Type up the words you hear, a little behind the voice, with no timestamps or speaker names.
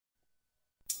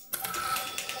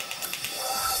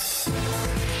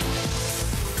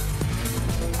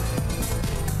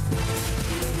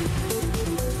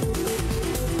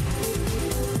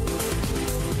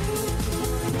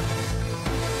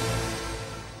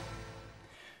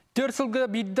Түөрт сылга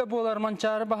биирдэ буолаары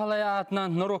Манчаары Баһылай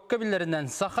аатынан норуокка биллэринэн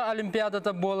Саха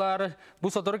олимпиадата буолаары бу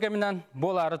сотору кеминен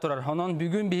буолаары турар. Онон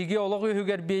бүгүн биһиги Олох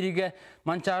үөһүгэр биириге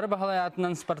Манчаары Баһылай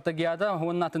аатынан спартакиада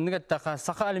уонна атынныгаттаха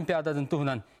Саха олимпиадатын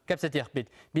туһунан кепсетиякпит.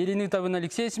 Биирини табын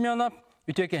Алексей Семенов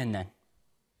үтөкеһиннен.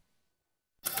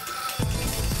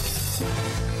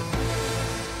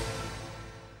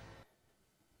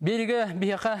 Бириге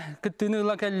бияка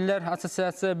кыттыны кэллер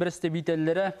ассоциация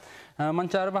биирдэ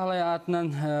Манчаары Баһылай аатынан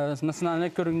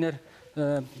национальный көрүңнэр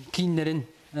кийиннерин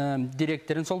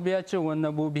директорын сол биячы,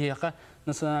 онна бу бияка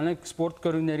национальный спорт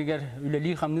көрүңнэригер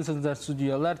үлели хамны сылдар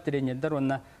судьялар, тренердер,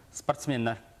 онна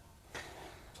спортсменнар.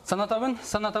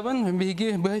 Санатабын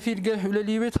биги бу эфирге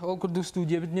үлелибит, ол курдук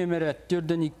студия бит номері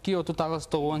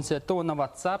 4-2-30-9-7, онна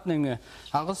WhatsApp нөңі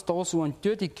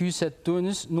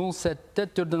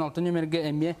 9-14-207-07-4-6 номерге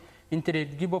әме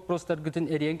интернетге вопростар гытын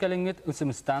эрен кәліңгет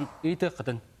ұсымыстан ұйты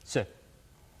қытын сө.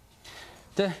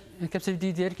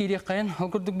 Кәпсебдейдер кейрек қайын, ол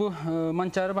курдук бу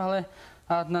Манчаары Баһылай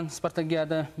аатынан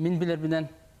спартакиада мен билербінен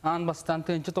аан бастан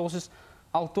 906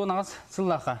 ағыз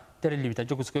сыллаға тәрелебіті,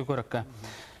 жокускай көріккі.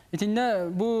 Итинде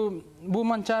бу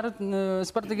Манчаары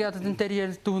спартакиадатын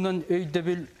тәрер туһунан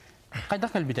өйдөбүл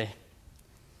хайдах келбитей.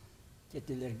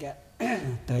 Кетилерге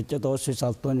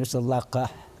 906 сыллаға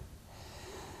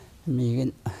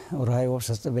мигин урай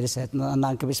общество бересетин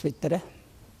анан кебиспеттере.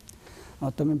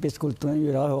 Отомин пескультурын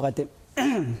юрага хогаты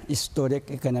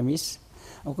историк экономист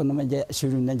окунума же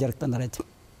сүрүндөн жарыктанар эти.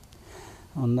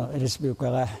 Онно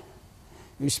республикага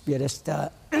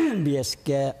үспиреста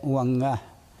биеске уаңга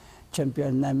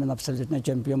чемпионна мен абсолютно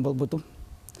чемпион болбутум.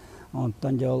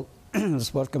 Онтон жол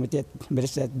спорт комитет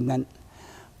бересетинен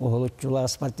оолучулар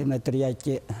спортивный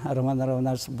триятки Роман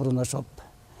Романович Бруношоп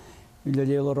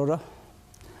үлелелорора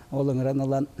олыңран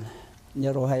алан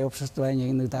нерохай общество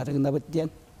негин тарыгына биттен.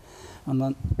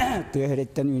 Онан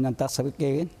тыгыреттен үйнен тақсабык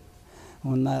кеген.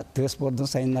 Онна тыгы спорттун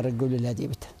сайыннары көлеле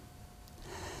дейбит.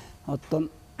 Оттон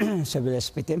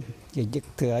сөбелеспетем, кегек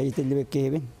тыга етелебек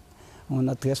кебен.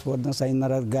 Онна тыгы спорттун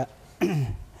сайыннарга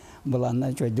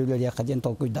буланна чөйдүлөр якаден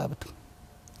толкуйдабыт.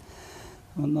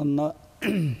 Онна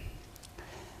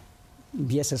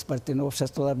биес спортивный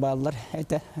обществолар баалар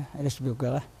это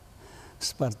республикага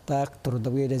Спартак,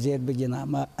 трудовые резервы,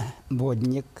 Динамо,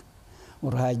 Водник,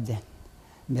 Урайде.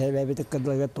 Бәбәбетік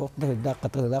кадылға тоқты да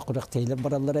қатыға құрық тейлер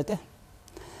баралар әті.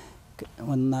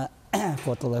 Онна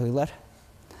фотолығылар.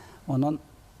 Онын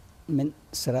мен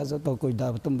сразу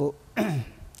толкойда бұтым бұл.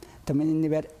 Тәменінні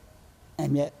бәр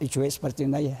әме үшуе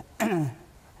спортивнайы.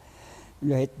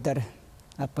 Үләйттер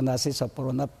апынасы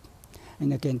сапыронап.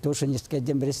 Инекен тушын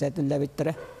ескеден бірі сәтін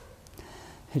ләбеттірі.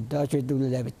 Хүдда чөйді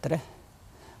ләбеттірі.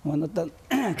 Онытан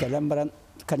кәлем баран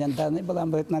календаны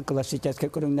балан бұғытынан классический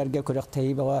көрүңнерге көрек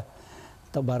тейі баға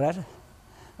табарар.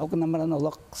 Окынан баран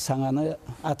олық саңаны,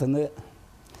 атыны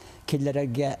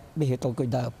келлерге бейі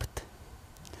толкойда өппіт.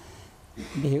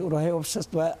 Бейі ұрайы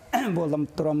общество болам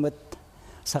тұрам бұд.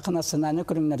 Сақына сынаны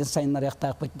көрүңнерін сайынлар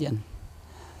яқтақ бұд ден.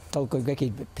 Толкойға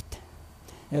кейіп өппіт.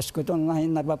 Өскөт онын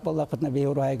айынлар бап болақ бұдына бейі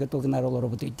ұрайығы толғынар олары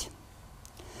бұд үйді.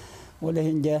 Ол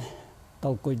әйінде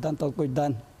толкойдан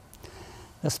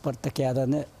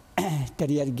спартакиаданы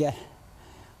терьерге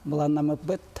буланнамып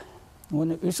бит.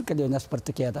 Оны үс көлөнө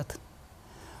спартакиадат.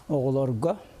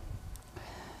 Оголорго,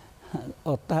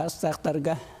 отта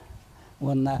хастактарга,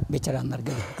 онна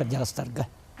ветерандарга, кыржагыстарга.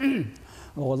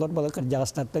 Оголор бала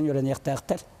кыржагыстардан өрөн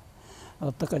яктактар.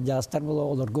 Отта кыржагыстар бала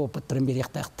оголорго опыттырын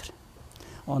беректактар.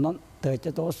 Онун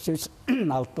 906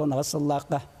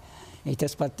 сыллакка эте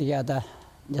спартакиада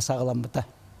жасагаламбыта.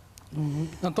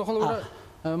 Тоҕо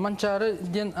Манчаары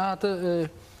ден аты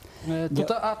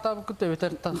тута атабы күтті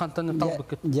өтер тахантаны талбы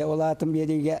күтті. Же ол атын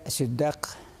береге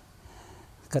сүрдәк,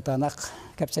 катанақ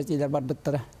кәпсәтейлер бар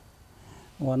бұттыры.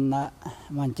 Онына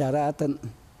Манчаары атын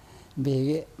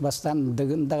береге бастан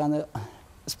дығындағаны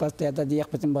спартакиада дейек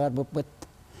бітін бағар бұп бұт.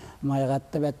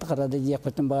 Майғатты бәтті қырады дейек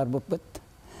бітін бағар бұп бұт.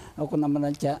 Окуна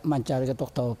Манчарыға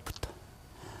тоқтауып бұт.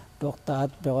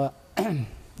 Тоқтаат бұға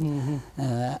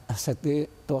сәті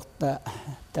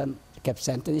тоқтатан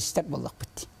кәпсәнтін істер болақ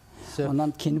бұтты.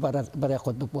 Онан кейін бара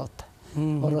қодық болды.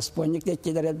 Ороспонник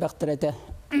декелер әлбәқтір әті.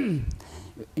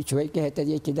 Үчуай кәйті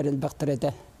декелер әлбәқтір әті.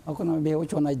 Окуна бей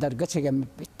учон айдарға чегеміп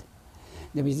бітті.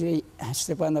 Дебізі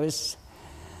Степанович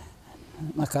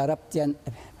Макарап ден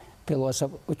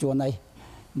философ учонай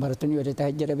барытын өреті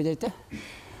әйдері бідеті.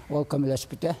 Ол көміләш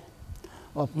біті.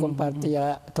 Опкон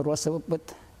партия тұрасы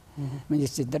бұт.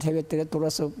 Министрдер хеветтері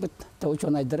тұрасы бұт. Та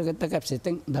учонайдарға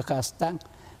кәпсеттің дақастан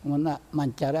Мына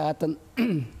Манчаары атын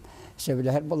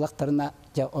сөбілер болақтарына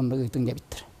онды үйтін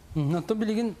кебіттір. Натты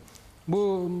білген,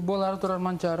 бұлары тұрар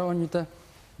Манчаары оңыта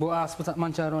Bu aspıt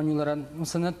Manчаары оонньууларан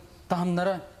мусана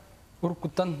тахамнара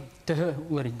уркуттан төһө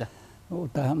уларыйда.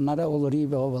 Тахамнара уларыйы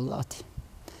боллати.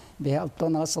 Бе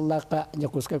алтон асыллака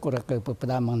якуска коракка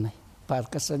попадаманы.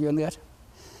 Парка стадионгар.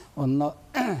 Онно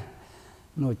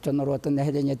ночон ротон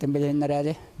нехденетен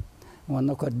беленнәре.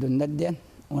 Онно көрдүннәрдән,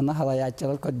 онно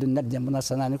халаячылар көрдүннәрдән буна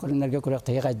сананы көрүннәргә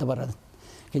коракта кайда барады.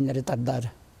 Кинәре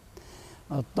тардар.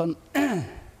 Оттон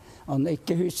онно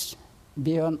 200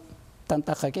 бион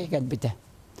тантака кегәл бите.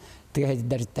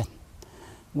 Тегәддәртән.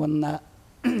 Онна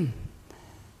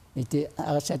ити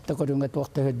агасатта көрүнгә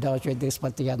тохта хөддә чөйдә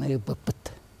спартакиада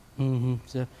ыппыт.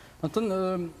 Все.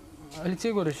 Оттон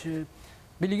Алексей Григорьевич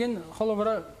билген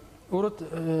холобара урут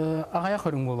агая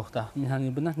көрүң болукта.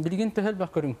 Мен бuna билген төһөл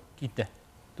бак көрүң китте.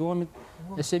 Туомит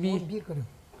эсеби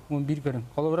 11 көрүң.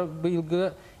 Холобара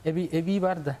быйылгы эбии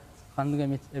барды. Ханнык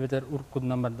эмет эбетер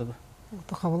уркудан барды.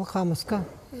 Тохабылы камыска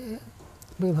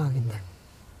быйлагында.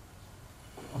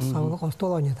 Саулык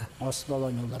остолоньяда.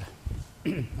 Остолоньялар.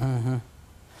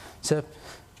 Сеп.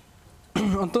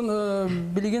 Антон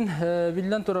билген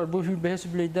биллен турар бу бәһәс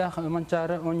билейдә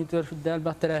Манчаары оонньуулар фиддәл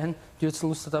бахтараһын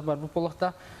төтсылыстата бар бу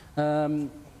полакта.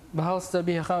 Баһалста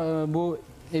биһа бу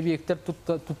эбиектер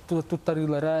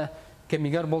туттарыйлара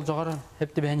кемигәр болжагар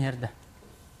хепте бәһән ярда.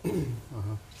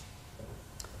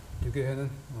 Түгәһенен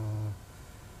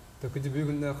тәкъди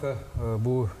бүгеннәкә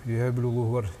бу яһәбилулух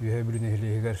бар,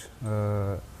 яһәбилнәһлегәр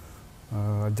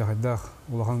хаһан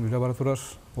улахан үлә бара турар,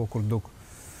 ол курдук.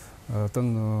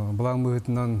 Тан балаң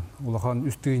быһытынан улахан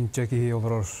үстүгинчә кие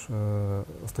олар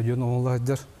стадион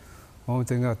оңлаһыдыр. Ол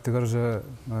теңә тигәр же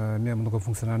мен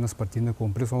многофункциональный спортивный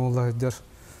комплекс оңлаһыдыр.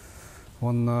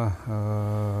 Онна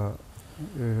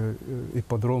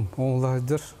ипподром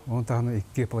оңлаһыдыр. Он тагына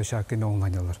 2 площадка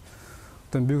оңлаһыдылар.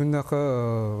 Тан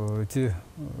бүгеннәкә ти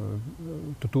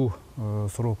туту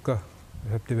срокка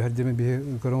хәпте бәрдеме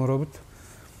бе көрәң робот.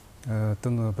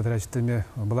 Тан подрядчиктеме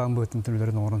балаң быһытын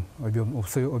төлләрен орын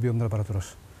объемнар бара турар.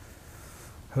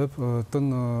 Хәп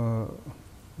тан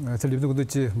телевизион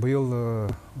гыдычы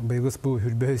быйгыс бу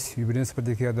хүрбәс юбилей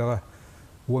спартакиадага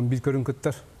 11 көрүн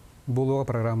кыттар. Болуга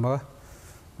программага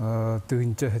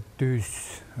тыгынча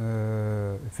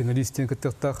 200 финалисттен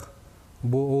кыттыктак.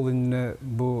 Бу олынны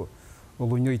бу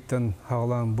олуnyойттан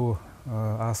хагалан бу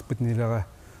аспытныларга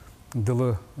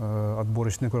дылы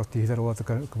отборочный көрөктөйлөр олаты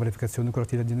квалификационный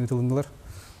көрөктөйлөр ден ыытыллар.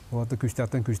 Олаты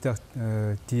күчтактан күчтак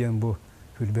тиен бу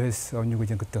хүрбәс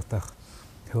оонньуугутен кыттыктак.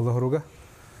 Хылыгыруга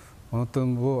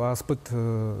онтон бу аспыт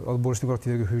отборочный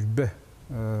көрөктөйлөргө хүрбә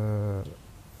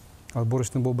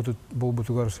отборочный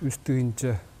болбутугар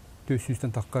үстүгүнчө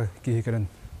 400-тен такка кийекерен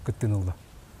кыттынылды.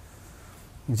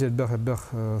 Бах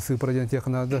сыпараден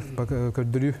технада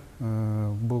көрдүрүү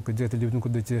бу кедетилибин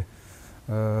куддати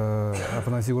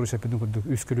Афанасий Григорьевич апедин куддук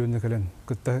үс көлөнү келен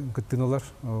кыттыналар.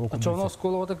 Ачоно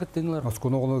сколого кыттыналар.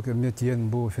 Асконого метиен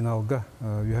бу финалга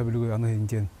үһәбилүгү аны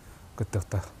интен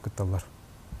кытталар.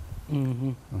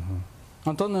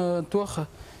 Антон туох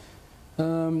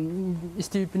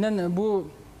истипинен бу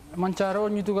Манчаары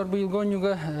оонньуулар быйылгы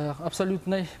оонньууга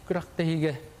абсолютный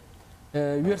кырактыгы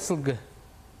версылгы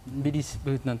бирис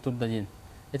быһытынан турда ден.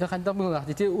 Это хандак булак.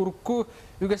 Дите урукку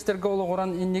үгестерге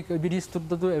ологоран инник бирис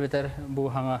турдаду эбетер бу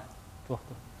хаңа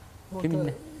туохту.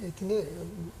 Киминне? Итине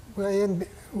буян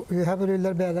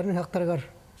үһәбилүләр бәйләрен хактаргар.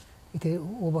 Ите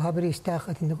убаха бир истак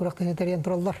итине курактан терен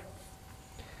тураллар.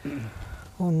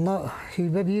 Онна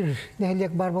хүбә бир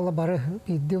нәһлек бар бала бары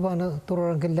бидди баны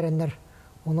тураран келдереннәр.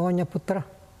 Оны оня путтара.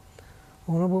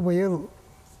 Оны бу быел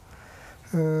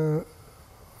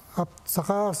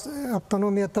Саха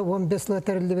автономията 15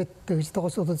 летерлі бет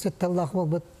 1937 Олох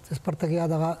болбыт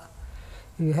спартакиадага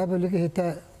үһәбилүгү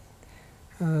хете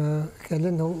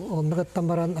келин оннугаттан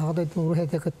баран агадайтын уру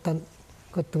хете кыттан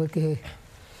кыттыбы ки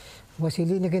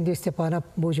Василий Никенде Степанов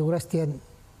бу жуграс тиен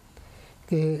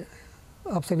ки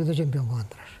абсолютно чемпион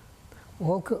болгандар.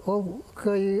 Ол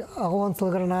кый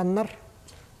агуансылгарнаннар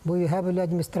бу үһәбилү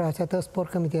администрацияты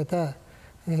спорт комитеті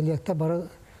электе бары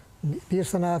бир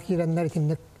санаа киреннер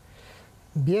тимник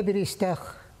бир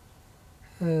истах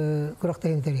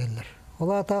курактан тергеллер.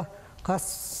 Олата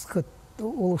кас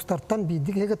улустартан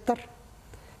бидик хегеттар.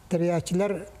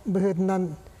 Терячилар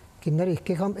быһытынан кинер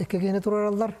икки гене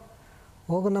туралар.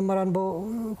 Огынан баран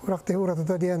бу куракты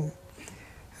уратыда диен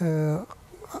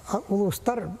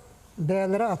улустар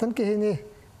бәләре атын кehini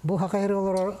бу хакайры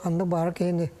олар анны бары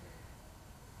кehini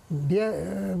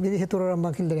бир туралар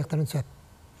макилдер яктан чап.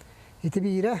 Ити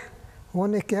бира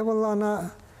он эке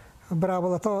боллана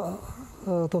бравалата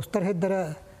тостар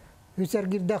хеддера үсәр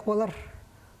гирдак болар.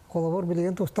 Колобор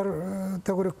билеген тостар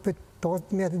төгөрөкпөт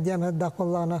 9 метр диаметр дак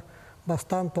боллана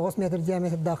бастан 9 метр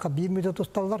диаметр дакка 1 метр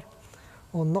тосталлар.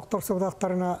 Оннық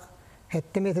торсыбытақтарына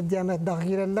хетті метр диаметрдағы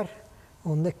кииреллер,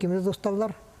 онны кеміз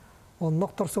досталлар.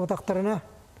 Оннық торсыбытақтарына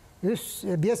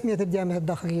 5 метр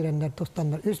диаметрдағы кииреллер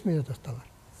тостанлар, 3 метр досталлар.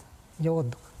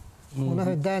 Жоғыдық. Оны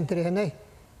хөддән тірегіней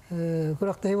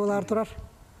күрақтайы болар тұрар.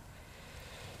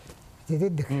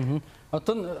 Дедеддік.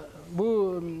 Атын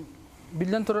бұл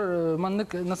билден тұрар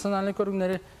маннык национальный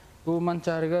көрүңнери бұл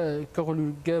Манчаарыга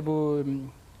көгілуге бұл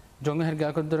жоңы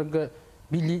herga көндірігі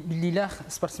биллилах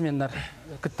спортсмендар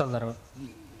кытталар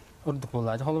урдук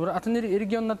болады. Холбур атын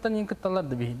регионнаттан ең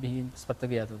кытталарды би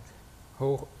спартакиада.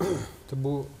 Хо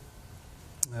бу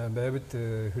бәбит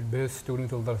хүлбәс төгүнү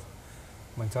тылдар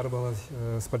Манчаары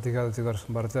Баһылай спартакиада тигар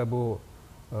барта бу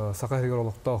Саха хергер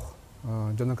олохтох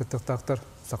жана кыттактар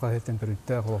Саха хеттен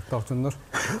төрүттэ олохтох чуннар.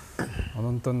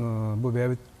 Онтон бу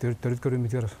бәбит төрүт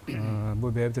көрүмүтер бу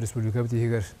бәбит республика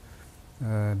битигер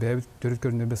бәбит төрүт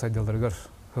көрүнүбө сайдалдаргар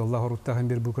Аллах оруттахан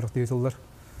бир бу кырактыйылар.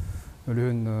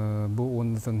 Өлөн бу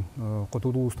оннан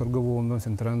котулуу устарга болдун,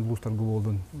 централдуу улустарга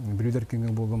болдун, бирүүдер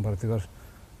кеңе болдун бартыгар.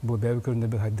 Бу бәбит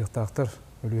көрүнүбө хайдах тактар.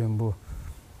 Өлөн бу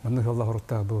Маннык Аллах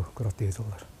оруттаа бу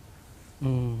кырактыйылар.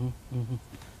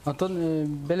 Атын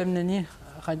Бэлэмнэнии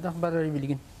хайдах барары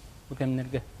билген бу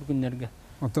кемнерге, бүгүннерге.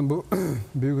 Атын бу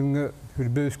бүгүнгө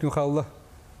хүрбө үскүн калды.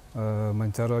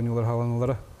 Манчаары оонньуулара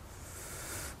халанылары.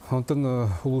 Антон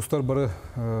улустар бары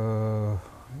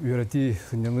үйрәти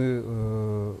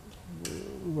сыняны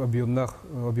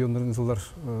объемнарын сылдар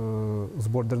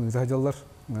сбордарын изахадялар.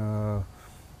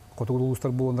 Котугул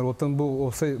улустар болондар. Оттан бұл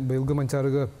осай байылғы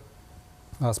Манчарыга,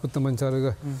 аспытты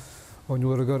Манчарыга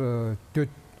оонньууларыгар 4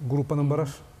 группанын барар.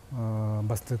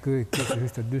 Бастыкы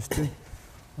 2-3-4-тен.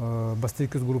 Басты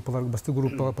 2 группалар, басты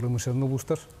группаға промышленный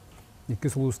улустар.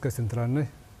 2 улуска центральный,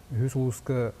 3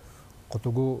 улуска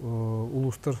Котугу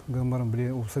улустар гамбарын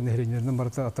биле улусан нехренеринен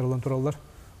барыта атарылан тураллар.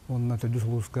 Онна төдүс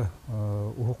улуска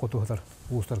уху котугатар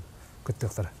улустар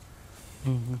кыттыктар.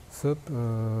 Сөп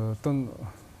тон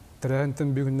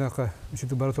тирәһентен бүгүннәкә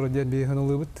үчүтү бара тура диен бейхан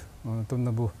алыбыт.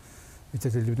 Тонна бу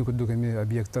итетелибин көддөк эми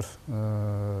объекттар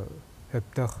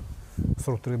хептах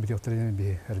сорокторга битектер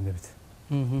бей әрнебит.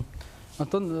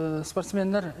 Антон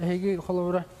спортсмендар хеги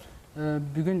холовра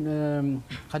бүгүн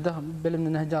кайда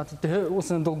Бэлэмнэнии жааты тө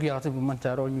осун долгуяаты бу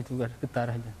Манчаары ойнутугар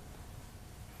кыттары хажа.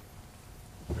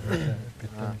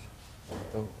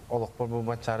 Олох бу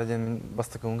Манчаары ден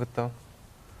бастыкын кытта.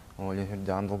 Олен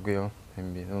хурдан долгуя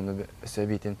хемби. Оны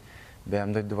сөбитин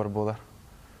бәмдә дубар болар.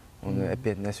 Оны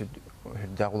эпет нэсү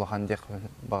хурда улахан дек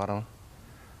багаран.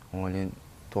 Олен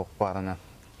тоқ барана.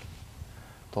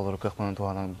 Толор кыхман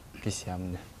туаран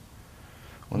писямны.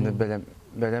 Оны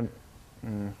Бэлэм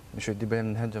Еще ди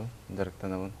Бэлэмнэнии хаджам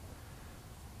дарыктанабын.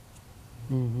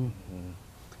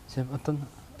 Сеп атын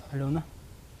Алена.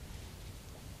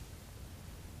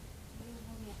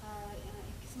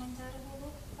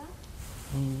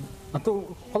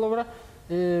 Ату холобра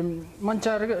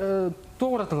Манчаары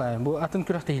тоғыратылай бу атын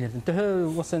күрәктейлерден.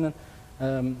 Төһө осынын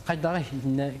кайдагы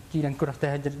кирен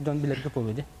күрәктейлер дон билерге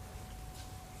болду.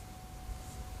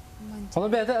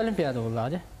 Олимпиада олимпиада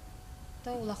булды.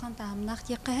 Та улахан таамнах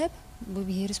яккахеп, бу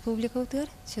бии республика утыр,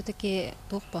 все-таки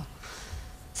тоқпа.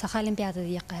 Саха олимпиада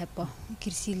яккахеп ба.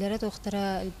 Кирсилере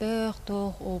тоқтара элбэх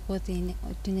тоқ опыт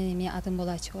түненеме атын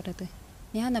болачы орады.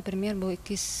 Мен, например, бу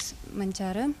 2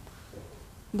 Манчаары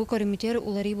бу көрүмүтер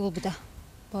уларыйы болбуда.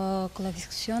 По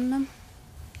классификационным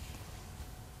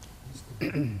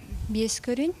 5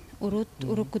 көрүн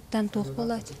урукуттан тоқ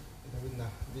болачы.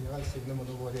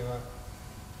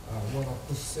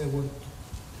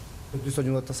 Дус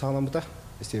оонньууларта сагаламыта,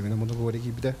 эстебине муну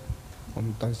говорики биде.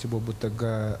 Онтан си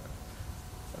болбутага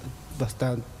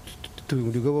бастан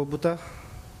түңүлүгө болбута.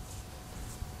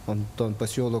 Онтон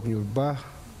поселок Нюрба.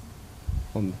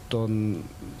 Онтон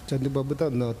чанды болбута,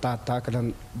 но та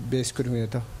калан 5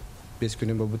 көрүмүнө 5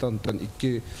 көрүмүнө болбута. Онтон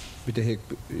 2 биде хек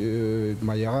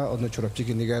маяга, оны чорапчы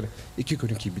кинигер 2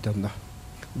 көрүн кибитанда.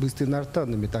 Быстынарта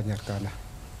метаняркана.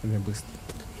 Мен быст.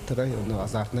 Тарай оны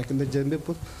азартына кинде жембе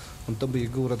бу. Онтан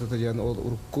быйгы урада таян ол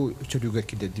урукку чөлүгөр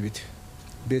кидеди бит.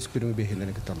 5 көрүмү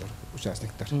бехенен кыталар,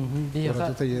 участниктар.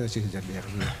 Урада таян чехилер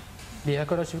бехи. Бия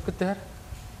көрөчүп кыттыр.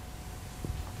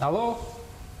 Алло.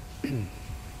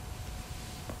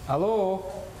 Алло.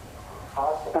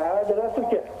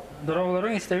 Здравствуйте.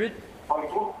 Здраволарың истебит.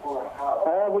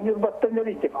 Бунюр баттан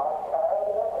жолитик.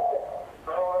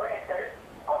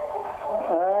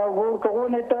 Бұл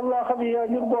көгөн айталлаха бия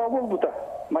Нюрба болбута.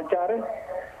 Манчаары.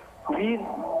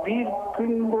 Bir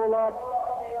gün bolat,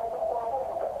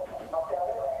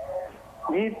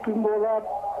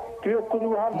 Türk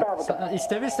günü harda.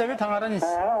 İstebi tangaran is.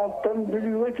 Ondan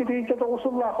biliyor ki de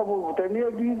usullahı buldu.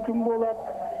 Ne bir gün bolat,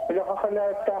 Öyle hakkı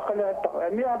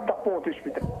emi addak boğutuş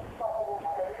bitir.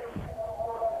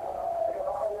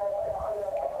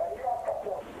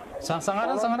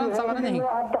 Саңаран ең.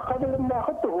 Аддакка делим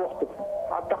вакыт уктук.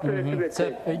 Аддак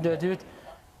Сөп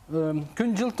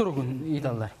күн жыл тұрғын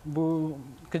идалар. Бұл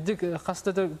кідік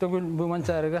қасты төгіл бұл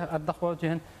Манчарыға ардақ бау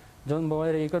түйен жон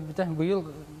бауайыр екер біті бұйыл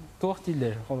туох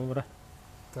дейлер қолы бұра.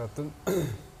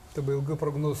 Бұйылғы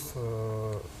прогноз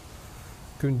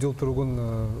күн жыл тұрғын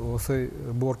осы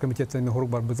бұл комитеттермен хорық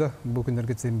бар бұза бұл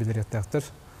күндерге тсейін білер еттіқтір.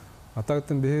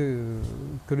 Атағыттың бейі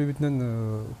көрі бітінен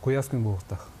қояс күн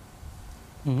болықтақ.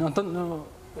 Антон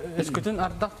өскүтін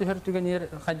ардақ түйер түген ер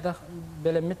хайдах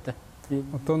бэлэмнэнии.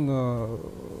 Отон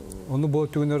оны бұл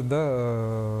түгінерді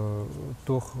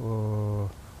туох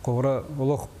қоғыра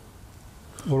Олох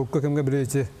ұрыққа кемге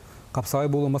білейте қапсағай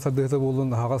болу масадығыты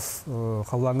болуын ағас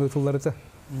қаллаңы ұтылар еті.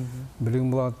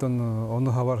 Білігін бұлағыттан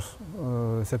оны хабар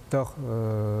сәптақ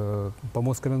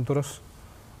помоскамен тұрар.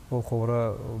 Ол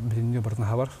қоғыра білінне бұртын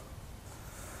хабар.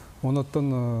 Оны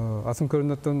оттан асын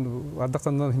көрінеттен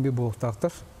ардақтандан хембе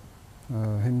болуқтақтар.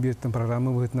 Хембе еттен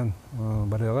программы бұғытынан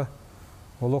барыға.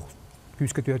 Олох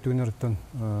күйіске түйәтігінер оттан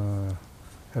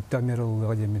әптақ мері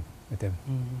ұлыға демін әтем.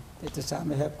 Это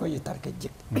самый хэпко етар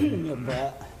кеджик.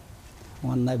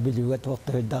 Онна билуга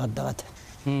тоқты өйдағадағады.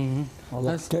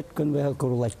 Олақ 4 күн бәйі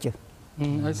құрылатчы.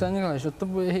 Александр Николаевич, отты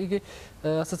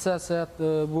бұл ассоциация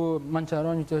бұл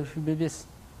Манчаары бебес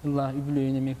ұлла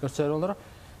үбілейіне ме көрсер олар.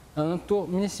 То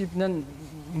министрінен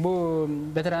бұл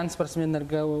ветеран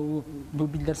спортсменлерге, бұл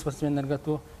билдер спортсменлерге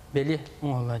то бәле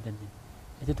оңғалай дәді.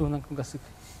 Әте туғынан кім қасық?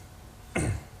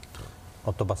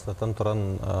 Отобастатан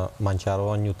тұран Манчаары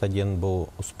оонньуута бұл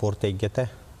спорт әйгеті.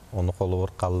 Оны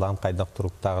қолуыр қаллан қайдақ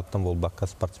тұрықтағыттың бұл баққа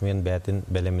спортсмен бәтін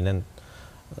бәлемінен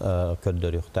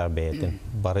көрдер юқтар бәйтін.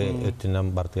 Бары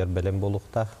өттінен бартығар бәлем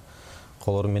болуқтақ.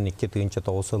 Қолуыр мен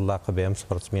 2-9 сыллақы бәйім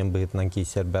спортсмен бұғытынан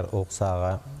кейсер бәр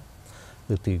оқсаға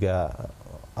үтіға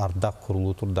ардақ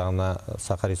құрылу тұрдағына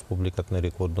Саха республикатының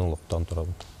рекордын ұлықтан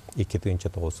тұрады.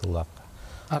 2-9 сыллақы.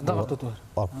 Ардақ ортотуғар?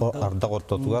 Ардақ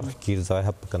ортотуғар киирдилэр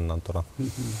хаппыкынан тұран.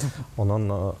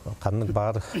 Онын Ханнык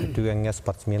бар түгенге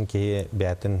спортсмен кейі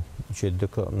бәтін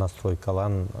жөддік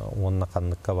настройкалан, онына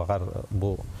Ханныкка бағар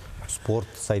бұл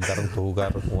спорт сайдарын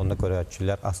туғар, оны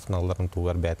көрәтшілер астаналарын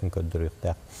туғар бәтін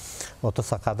көддіріқтәк. Оты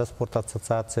Сахада спорт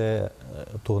ассоциация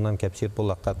туғынан кәпсер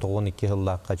болаққа 92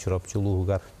 жыллаққа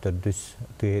чүрапчылуғар төрдіс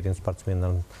түйерін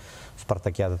спортсменларын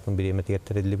спартакиадатын біремет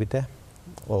ертірілі біті.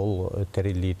 Ол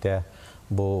тәріліті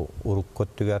бұл ұруқ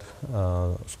көттігер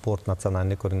спорт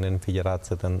национальный көрінген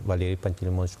федерациятын Валерий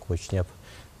Пантелеймонович Кочнев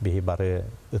бейі бары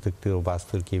ұтықтыр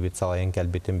бастыр кейбет салайын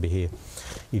кәлбетін бейі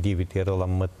идебетер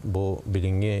оламмыт бұл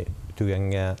біліңе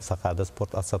түгенге Сахада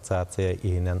спорт ассоциация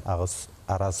иінен арас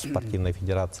спортивный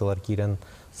федерациялар кейрен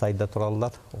сайда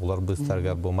тұралдар. Олар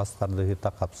бұстарғар болмастарды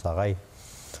қапсағай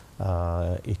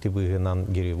ити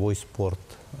бұғынан гиревой спорт,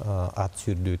 ат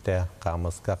сүрдүйті,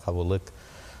 қамысқа, қабылық,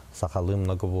 Сахалы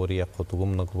многовория, Котугу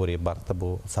многовория барта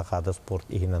бу Сахада спорт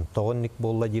ихинен тоғонник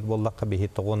болла жир боллаққа бейі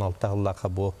 96 жыллаққа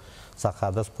бу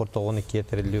Сахада спорт тоғонникке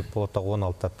терілі бу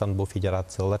 96-тан бу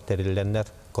федерациялар теріленлер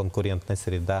конкурентный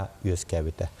среда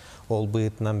өскәбіті. Ол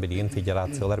бұғытынан білген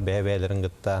федерациялар бәйбәлерін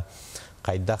ғытта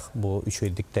хайдах бу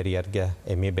үшөйдіктер ерге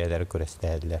әме бәлері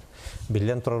көрестәділер.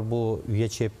 Білден тұрар бу үйе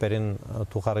чепперін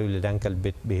туғары үліден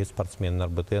кәлбет бейі спортсменлер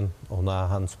бұтын, оны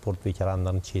аған спорт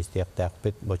ветеранларын честек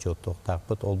тәқпет, бочоттық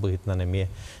тәқпет, ол бұғытынан әме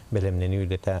Бэлэмнэнии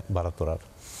үлеті бара тұрар.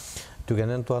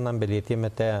 Түгенен туғанан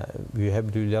бәлетеметі үйе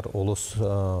білулер олыс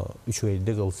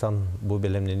үшөйдік ұлсан бу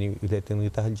Бэлэмнэнии үлетін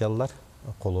ұйтағыл жаллар.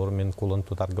 Қолор мен құлын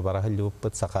тұтарғы бара ғылы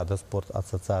бұппыт, Сахада спорт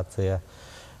ассоциация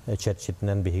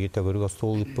чәрчетінен бейгі төгіргі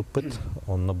стол ұппыт.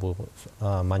 Онны бұл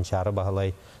Манчаары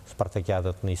Баһылай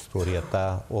спартакиадатын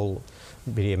историята. Ол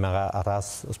біремеға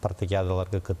арас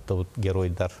спартакиадаларға күттіғыт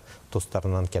геройдар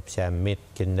тұстарынан кәпсәммет,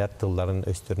 кендер тылларын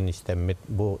өстерін істәммет.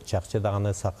 Бұл чақчы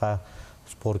дағаны Саха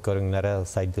спорт көрүңнәрі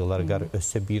сайдыларғар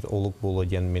өссі бір олық болу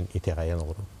ден мен етеғайын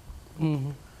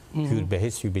олырым.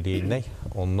 Күрбәхес юбилейнай,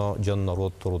 онны жон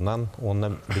народ тұрынан, онны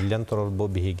білден тұрар бұл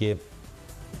бейге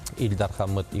Илдар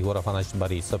Хаммыт, Игор Афанасьевич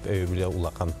Борисов өйбіле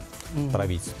улақан,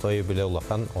 правительство өйбіле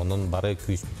улақан, оның бары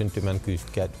бүтін түмен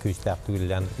күйістәқті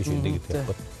үлілен үшілдегі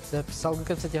теппіт. Салғы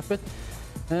көпсет еппіт.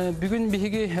 Бүгін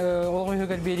бігі Олох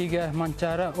үөһүгэр бериге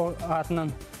Манчаары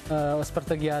аатынан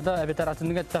спартакиада әбетар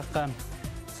атынығы таққа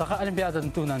Саха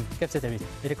олимпиадатын туынан көпсет әбет.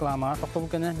 Рекламаға тоқты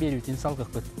бұл көні беруітін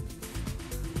салғық бұд.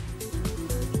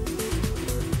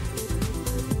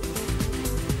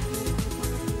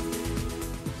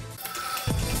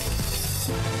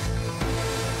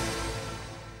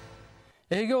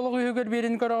 Эге олох үөһүгэр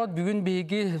берин көрөгөт бүгүн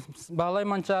биги Баһылай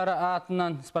Манчаары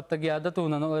аатынан спартакиада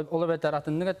туунан олабетер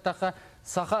атыннык аттака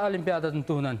Саха олимпиадатын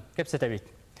туунан кепсетебит.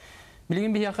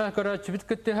 Билген бияка көрөчүбүт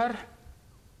көттүһөр.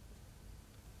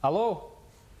 Алло.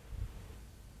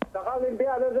 Саха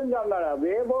олимпиадатын жаллара.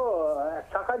 Бебо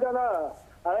Саха жана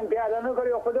олимпиаданы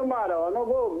көрө окудум бары. Оны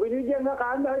бу бүлүжеңе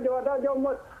кандай жобада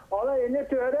жоммот. Ола эне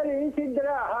төрөр ин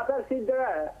сиддира, хатар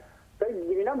сиддира.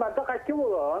 Димина барта качы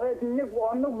болу.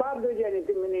 Онлук бар дөжени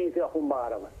тимини сохун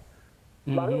бары.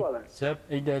 Бары болар. Сеп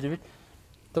эйдәҗибит.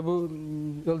 Табу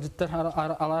өлҗиттер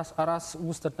арас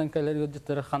устартан калер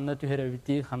өлҗиттер ханна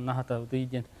түһәрәбити, ханна хата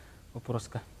дигән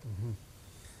вопроска.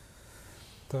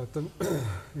 Татын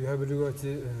я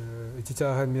билгәти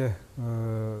ичичаһаме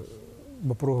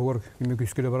бопрогор кеме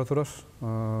күскеле бара тураш.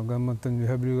 Гаммантан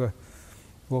я билгә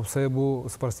Вопсай бу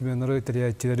спортсменнары,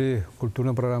 территории,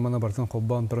 культурная программа бартын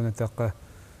коббан пронетакка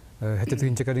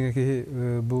хәтәтин чакарынга ки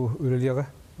бу үрелияга.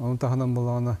 Аны таханан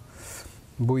булганы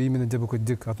бу именно дә бу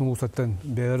кидик атын улустан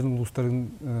бәйләрнең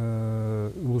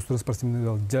улустар спортсменнар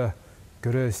алҗа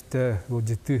көрәстә бу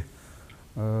җитти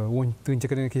 10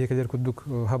 чакарынга ки кәләр кудук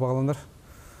хабагаланнар.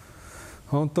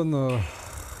 Антон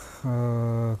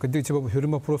кидик чабы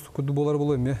хөрмә вопрос куду болар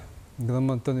булыймы?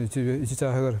 Гламантан ичи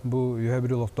чагыр бу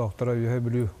юһәбилү локтоктора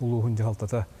юһәбилү улуһун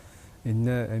жалтата.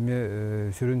 Инне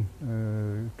эме сүрүн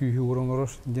күйү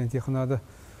уронорос ден технада.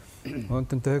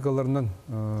 Онтан тәгалларынан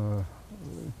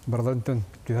барлантан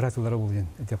түһәрәтләре булган.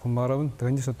 Этекун марабын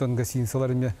тәгәнҗи саттан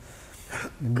гасинсалар эме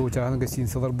бу чагын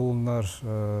гасинсалар булуннар,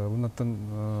 унаттан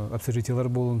абсолютилар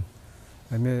булун.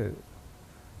 Эме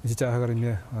ичи чагыр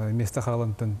эме места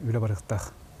халантан үле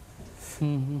барыктак.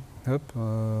 Хөп,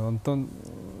 онтан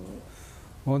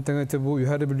он тәңгә бу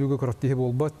юһәре билүгә корактыһы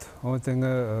булбат, он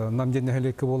тәңгә намҗен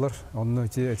нәһәлеккә булар, онны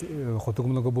чи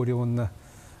хотугымны габори онна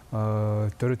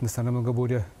төрүт нисанамга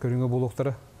габори көрүнгә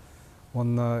булуктары,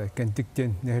 онна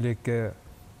кентиктен нәһәлеккә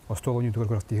остологны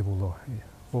түгәр корактыһы булу.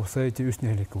 Бу сайты үс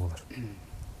нәһәлеккә булар.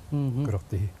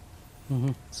 Корактыһы.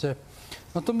 Сеп.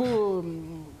 Аты бу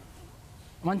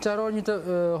Манчаары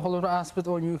ойнута холора аспет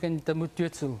ойнуу кен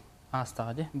тамутүтсүл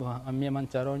астагы, бу амме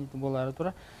Манчаары ойнута булары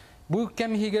тура. Бу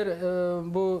кемигер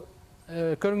бу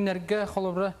көрүңнәргә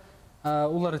холора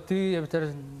уларыйыылар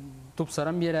бетер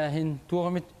тупсарам берәһин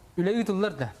туогымит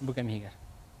уларыйыылар да бу кемигер.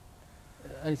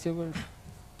 Айсе бу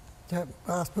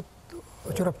аспыт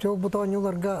чурапчы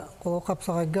бутоньуларга кол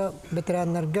капсагайга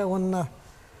ветераннарга онна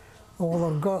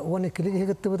огларга 12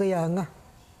 хегетте бу яңа.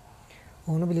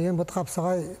 Оны билген бут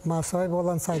капсагай масай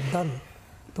болан сайттан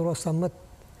туросаммыт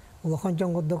улахан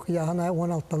жангоддок яһана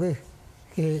 16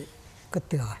 ки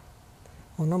кыттыга.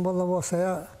 Онан болла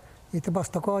болсая ити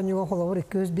бастако аньюга холовор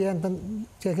 200 бияндан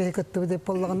чеке кытты деп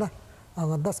боллагана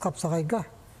аңадас капсагайга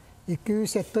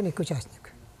 202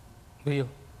 участник. Быйыл.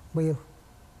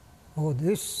 О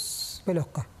 100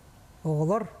 бөлөккө.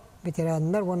 Оголор,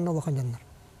 ветераннар, онна улахан жаннар.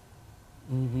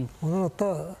 Онан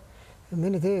отто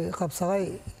мен ити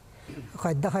капсагай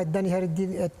хайдан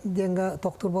херди денга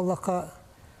доктор боллакка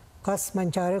кас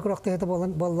Манчаары куракты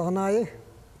боллагана ай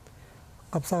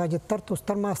капсага жеттар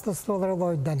тустар мастасы олар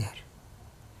лойданер.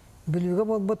 Билүүгө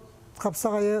болбот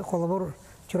капсагайы колобор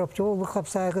чурапчы болу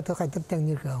капсагайы кайтып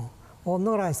теңнирге.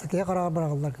 Онун райсыкка карар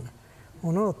баралар.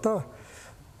 Оны отто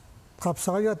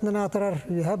капсагай ятынан атырар,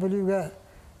 я билүүгө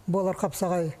болар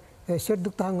капсагай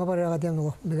өсөрдүк таңга барага ден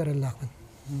улук бигереллакмын.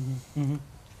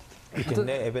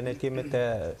 Итинне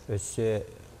эбенетимете өсө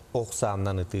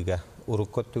оксамнан ытыга.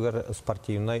 Уруккот түгер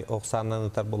спортивный оксамнан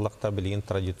ытар буллактар билген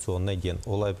традиционный ден.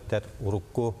 Олай биттер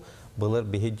урукку былыр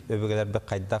бихи өбөгелер бе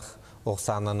хайдах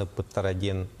оксамнан ыппыттара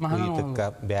ден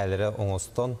ыйтыкка бәлере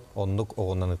оңостон оннук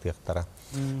оғынан ытыктара.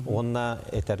 Онна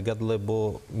этергедлы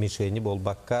бу мишени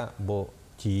болбакка бу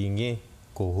тиңи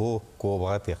кугу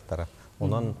кобага тыктара.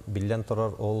 Онан билен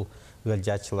турар ол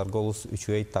гылжачылар голус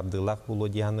үчөй тардылак булу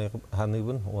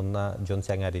диханыбын, онна жон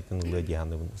сәңәритин улы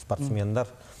диханыбын. Спортсмендар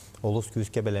олус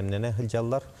күскә Бэлэмнэнии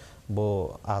хылжаллар,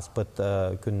 бу аспыт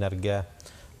күннәргә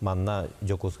манна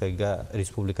Жокускайга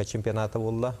республика чемпионаты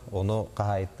булла, оны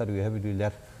кахайттар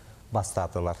үөһүгэр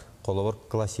бастатылар. Коловор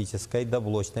классической да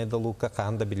блочной да лука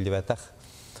канда билдибетах.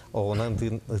 Онан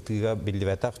ытыга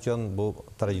билдибетах жон бу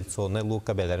традиционный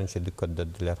лука бәләрен чөдүк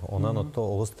көддөдүләр. Онан отто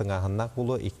огыз тыңаһыннак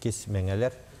булу 2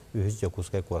 меңелер үһүз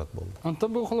Жокускай корат булды.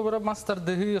 Антон бу холобора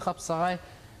мастардыгы капсагай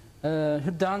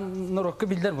Hüddan норуокка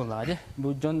билдер булар.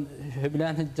 Бу жон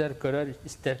хөбүлән хиҗҗар көрәр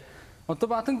истер. Ото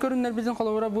батын көрүңнөр биздин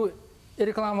колобора бу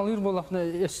рекламалар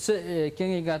булакны, эссе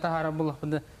кеңеге тахара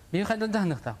булакны. Би хайдах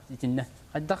даныкта итинне.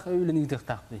 Хайдах өйлүнү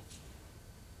тактакты.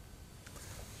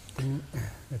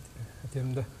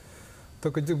 Этемдә.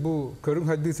 Токыҗы бу көрүң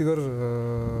хайдысыгар,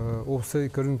 опсай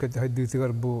көрүң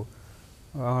хайдысыгар бу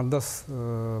аңардас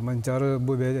Манчаары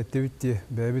бу бәйдеттебитти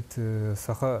бәйбит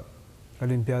Саха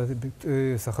олимпиада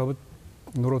Саха бит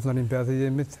Нуротун олимпиада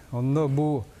емет. Онда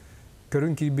бу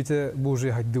көрүң кийбите бу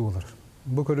же хадды болар.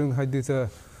 Бу көрүң хаддыта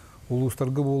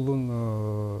улустарга болдун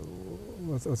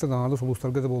атын аңардас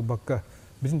улустарга да болбакка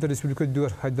bizim de республика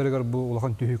düğer haydarlar bu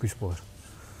olakan tühü küs bolar.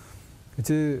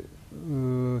 İti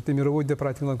temirovoy da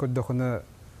pratiklan kodakona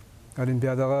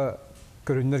olimpiadaga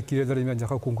körünler kireler imen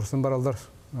jaka konkursun barallar.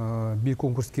 Bir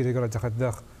konkurs kireler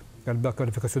jakaddak elbak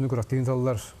kalifikasyonu kuraktin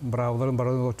sallar. Bravların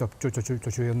barallar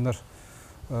çoçoyanlar.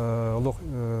 Олох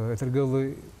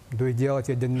этергелы дой делать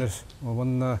еденнер.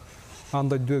 Онна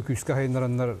анда дой küska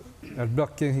haynaranlar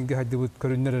elbak kengi haddi bu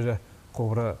körünler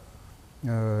kovra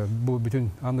bu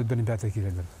bütün anlı olimpiyata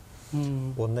girerler.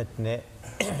 Onun ne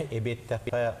ebette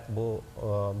bu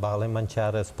Bàһылай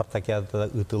Mançaары спартакиада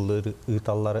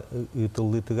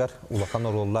ыытыллар улахан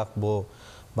ороллак bu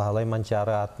Бàһылай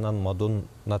Mançaары аатынан модун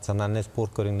национальный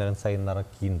спорт көрүңнөрүн сайыннары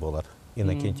кийин болар.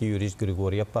 Инакенти юрист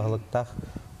Григорьев Баһылыктах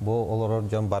bu олорор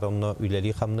жон барымны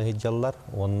үлели хамны хиджаллар,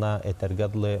 онна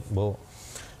этергадлы bu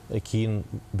Кейін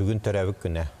бүгін төрәбік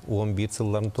күні 11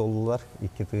 сылларын толылар,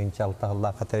 2-6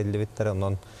 алла қатарелі беттер,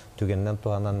 онын түгеннен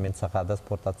туғанан мен Сахада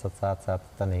спорт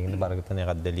ассоциациятын егінді барғытын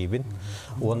еғадделейбін.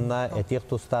 Онына әтек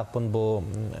тұстақпын бұл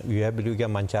үйе білуге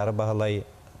Манчаары Баһылай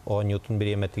оонньуутун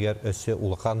биреметигер өссө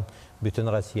улахан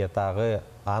бүтін Россиятағы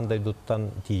андай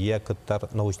дуттан тие кыттар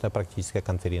научно-практическая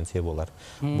конференция болар.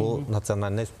 Бұл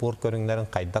национальный спорт көрүңнөрүн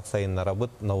хайдах сайыннара бұд,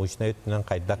 научно өтінен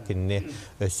хайдах кенне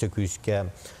өссө күйіске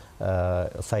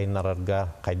сайынларга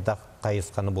хайдах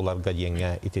кайысканы буларга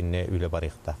деңе итинне үле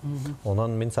барыкта.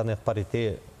 Онон мен санык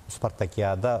парите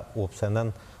спартакиада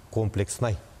опсанан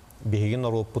комплексный бегин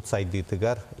ропут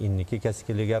сайдытыгар инники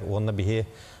кескелигер онна беге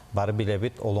бар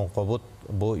билебит олонкобут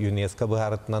бу ЮНЕСКО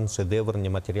быһарытынан шедевр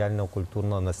нематериального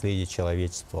культурного наследия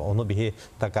человечества. Ону беге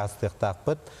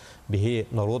такастыктакпыт беге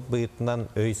народ быйтынан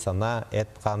өй сана эт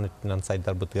канытынан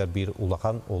сайдар бытыгар бир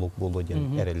улахан олук болу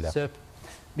ден эреллер.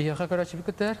 Бияха карачы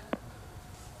бикеттер.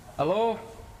 Алло.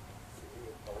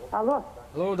 Алло.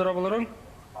 Алло, дұрабылырың?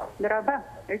 Дұраба,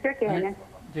 өте кені.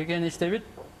 Жекен істебіт?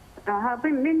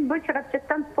 Мен бұл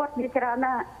шырапчыттан спорт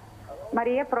ветерана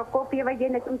Мария Прокопьева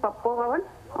денетін Попковалын.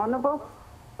 Оны бұл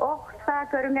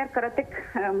оқса көріңер кіратық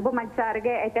бұл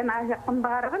Манчарыға әтен ажықын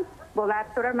бағарығын. Бұл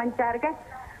турар Манчарыға.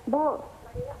 Бұл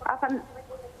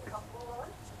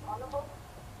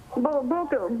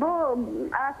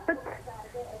аспыт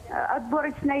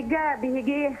отборочныйга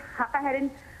биһиги хакаһарын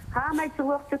хамай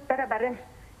чулук чуттара бары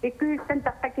 200-тен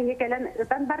такка киһи келен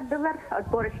ытан бардылар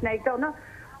отборочныйга. Оны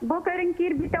бу көрүн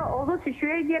кирбите олу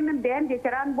сүшүе диемин бэм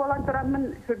ветеран болан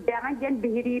туранмын сүрдәгән ден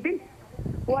бихирибин.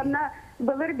 Онна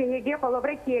былыр биһиги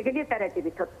колобра киегили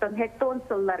таратыбы тоттон хеттон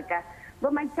сылларга.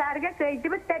 Бу Манчарыга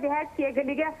көйдүбүт та биһа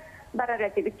киегилиге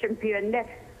бараратыбы чемпионнар.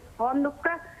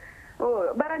 Ханныкка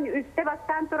баран үсте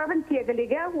бастан турабын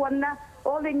киегилиге, онна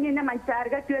ол эннене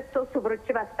Манчарыга Түөрт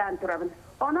субуручу бастан турабын.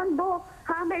 Онон бу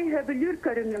хамай хөбүлүр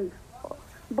көрүнүм.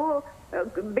 Бу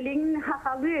билин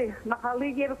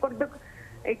махалы деп көрдүк.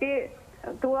 Эти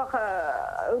туох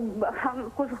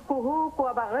кузкуху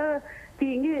куабагы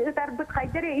тиңи ытарбыт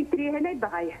хайдары интригеней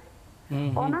багай.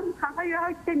 Онон хаңа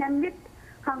яйттен эммит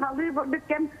хаңалы болдук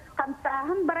кем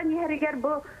камсаһын баран еригер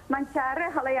бу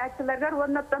Манчаары халаячыларга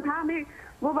оннотон хамай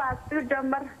бу бастыр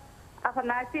жомбар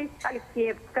Афанасий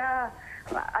Алексеевка,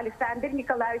 Александр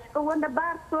Николаевичка, онда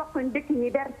бар соқ күндік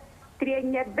небер,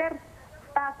 тренербер,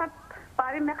 Стасов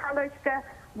Павел Михайловичка,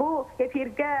 бұл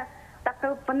эфирге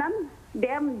тақылпынан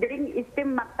бәм дірін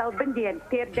істем мақталбын дейін.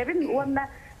 Пердерін онда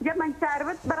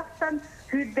Манчарыбыт барақтан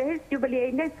хүрдәйіз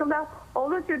юбилейіне сұла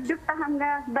олы сүрдік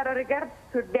тағанға барарығар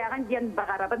сүрдәғын дейін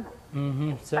бағарабын.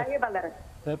 Айы балары.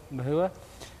 Бәйва.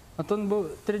 Антон бұл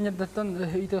тренердаттан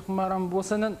үйті құмарам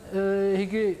болсанын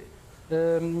еге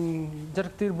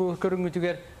жарықтыр бұл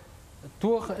көріңгітігер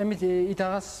туох әмет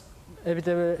итағас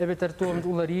әбетер туағымыз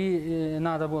уларыйыылар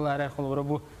нада болары қолыбыра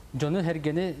бұл жоны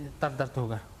әргені тардар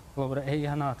туғар. Қолыбыра әйге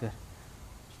ханатыр.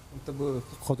 Бұл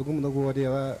қодығым мұна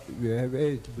ғуарияға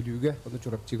бүліуге, оны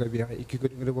чорапчыға бияға 2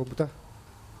 көріңгері болбыта.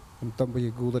 Онтан бұл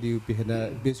еге уларыйы бейхіне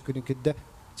 5 көрің кедді,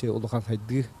 олыған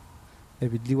хайдығы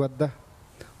әбідлі вадда.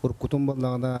 Оркутун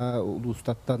баллағына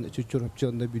улустаттан,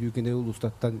 чорапчығында бүлігіне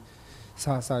улустаттан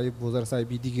саа-сайып, бозар сайып,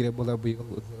 бидигире бола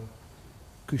бұйғыл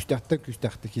күштақты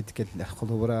кеті келділер.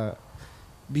 Қолы бұра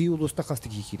бей улуста қасты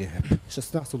кейкире.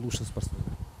 16 улушы спортсмен.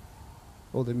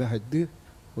 Ол деме хайды,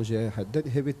 уже хайды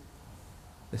хебет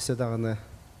өсі дағына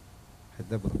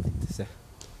хайды болып дейдісі.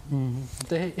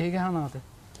 Еге ханаты?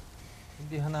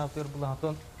 Еге ханаты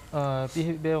бұлағатон.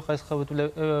 Бәу қайсыға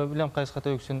білем қайсыға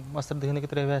тәуіксін мастырдығыны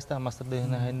кетірі бәсті,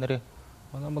 мастырдығыны әйнері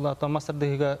Ona bulla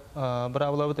Tomastardıga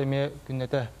bravlavut eme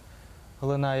günnete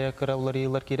hılınaya kıra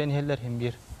ularıйыылар kiren heller hem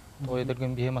bir.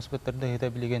 Toyadırgın bihe masbettarda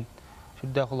heta bilegen.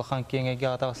 Şurda Olох'an kengege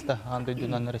atağısta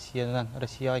andoydunan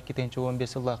Россия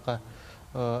 2015 yıllıqa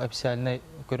Официальный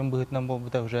көрүм быһытынан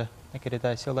болбута уже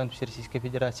аккредитациялан Всероссийская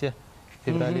Федерация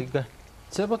февралига.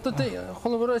 Себаттыты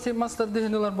холобора се мастер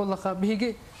дегенелер боллака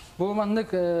биги бу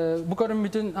маннык бу көрүм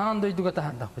бүтүн андойдуга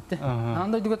тахардак битти.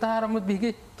 Андойдуга тахарамыт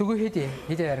биги тугу хете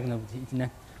эргине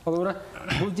битине. Холобора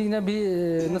бу дигне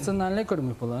би национальный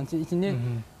көрүм болон. Итине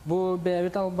бу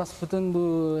бебет албас бүтүн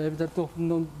бу эбдер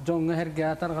тофун жоңга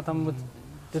херге атаргатам бут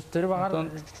төттөрү багар.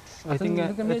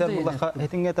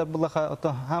 Этинге булаха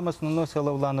ото хамасын но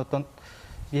селовлан ото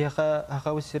биха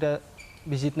хавсира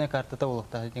визитная карта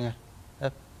Олохта дигер.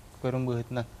 Көрүм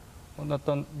быһытынан.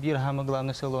 Онтон бир хамы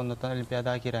главный селоннан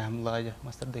олимпиада кирәһәмләҗә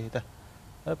мастердыйда.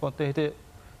 Понто хите,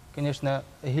 конечно,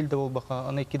 хилдә булбака,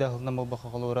 аны кидә хылнан булбака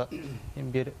халыра.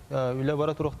 Бир үлә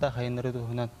бара турыкта хайнары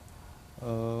туһунан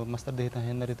мастердыйда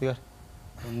хайнары тигәр.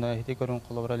 Онна хите көрүм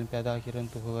халыра олимпиада кирән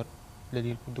туһур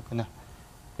лелил кудукна.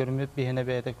 Көрүмөт бихене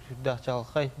бәйтә күдә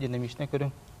чалхай динамичне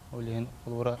көрүм. Олен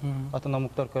халыра атына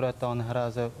муктар көрәтә аны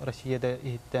харазы Россиядә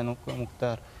иттән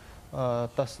муктар.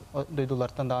 Тас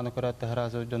дойдулартан даны көрәтті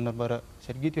харазы жоннар бары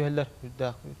сергей түйелер,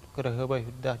 үддәқ көрәғі бай,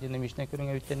 үддәқ динамичне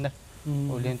көріңе өттенлер.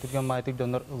 Олен түрген майтық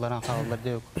жоннар ұларан қалалар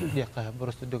дейққа,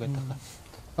 бұрысты дөгеттіққа.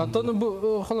 Антон,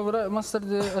 бұл қолыбыра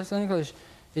мастарды Александр Николаевич,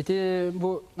 еті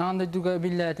бұл аңдай дүгі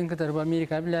билләтін кітар, бұл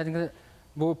Америка билләтін кітар,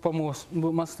 бұл помос,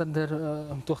 бұл мастардар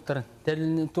тұқтарын,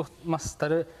 дәлінің тұқ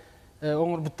мастары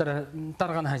оңыр бұттары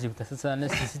тарған хажибіті, социальный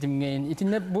системген.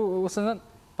 Етінде бұл осынан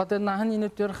патернахын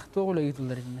енеттер тоғылы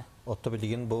етулер едіне. Отто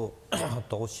билигин бу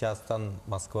 9 частан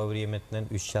Москва времетнен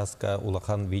 3 часка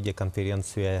улахан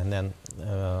видеоконференциянен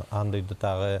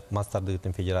андойдутагы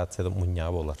мастардыгытын федерацияда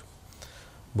мунья болар.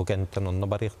 Бу кенттен онно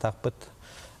барыктакпыт.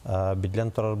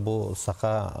 Бидлен турар бу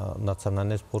Саха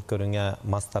национальный спорт көрүңө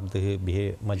мастардыгы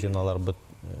бие мажиналар бут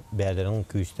бәлерин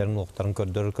күйүстерин октарын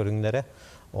көрүңнөр.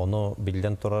 Оны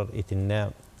билден турар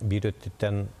этинне бир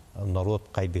өттүттен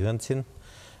норуокка кайдыгын син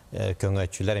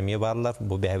көңөчүлөр эме барлар.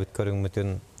 Бу бәбит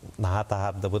көрүңмүтүн наха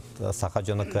тахарды бут Саха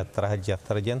жона кыттыра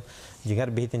жактары ден жигер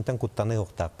бейтинтен куттаны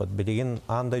октакпыт. Билигин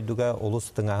андойдуга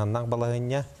улустың аһаннак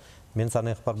балагыня мен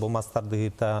санык бар бу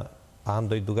мастардыгыта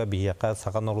андойдуга бияка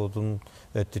Саха норудун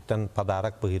өттүттен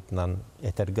подарок быгытынан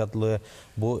этергадлы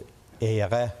бу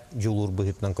эяга жулур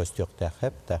быгытынан көстөктө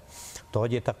хепте. Тоҕо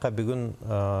жетакка бүгүн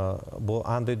бу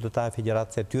андойдута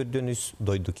федерация Түөрдөнүс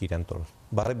дойду кирен турар.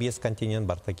 Бары 5 континент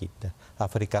барта китти.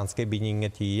 Африканская бининге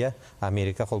тие,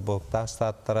 Америка холбоктаа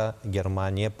штаттары,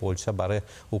 Германия, Польша бары,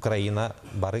 Украина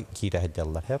бары кире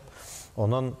хедделлар хеп.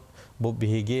 Онон бу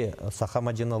биһиги Саха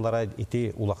мажиналара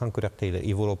ити улахан күрәктейлер.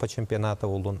 Европа чемпионаты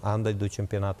болдун, андайду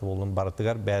чемпионаты болдун,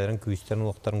 бартыгар бәлерин күйстерин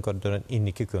уктарын көрдөрөн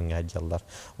инники көңгө хедделлар.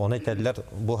 Оны теллер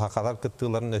бу хакалар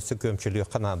кыттыларын өсө көмчүлүгү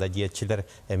Канада диетчилер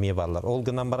эми барлар. Ол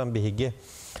гынан баран биһиги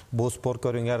бу спорт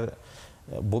көрүңөр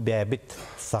бу бәбит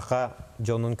Саха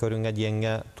жонун көрүңө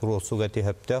дегенге туросуга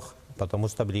тепптөх, потому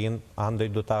что билген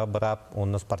андойдутагы брап,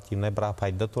 онна спортивный брап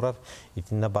пайда турар.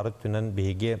 Итинне барып түнен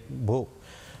биге бу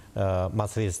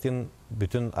масрестин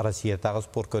бүтүн Россиядагы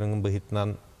спорт көрүңүн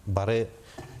быһытынан бары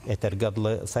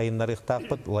этергадлы сайыннар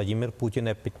ыктакпыт. Владимир Путин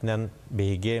эппитинен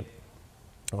биге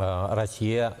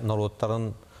Россия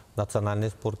народтарын национальный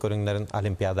спорт көрүңнөрүн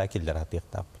олимпиада килдер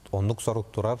атыктаппыт. Оннук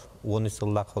сорук турар, 10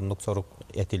 сыллак оннук сорук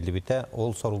этилди бите.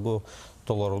 Ол соругу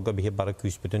толорулга бихи бары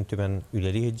күспүтүн түмен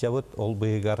үлери хиджабыт. Ол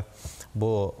быгар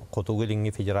бу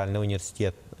Котугулинги федеральный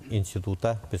университет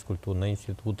института, физкультурный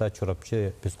института,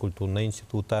 Чурапчы физкультурный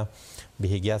института,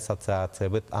 бихиге ассоциация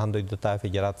бит, андойдута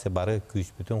федерация бары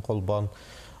күспүтүн колбон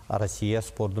Россия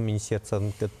спорт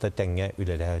министерствоның тәңге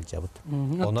үлері әлжабыт.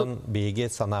 Онын бейге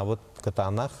санабыт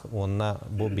кытанақ, онына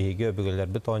бұл бейге өбігілер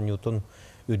біт оонньуутун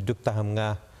үрдік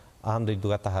тахымға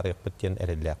андойдуға тахарық біттен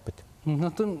әрелі ақпыт.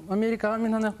 Америкаға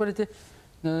мен анақ бареті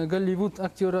Голливуд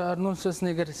актері Арнольд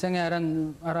Шварценеггер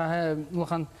сәңәрін арағы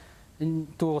ұлған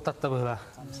туғы татта бұға.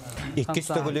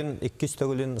 Иккіс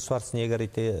төгілін Шварценеггер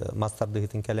еті мастарды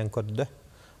хетін кәлен көрді.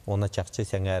 Ona çakçı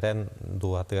sengaren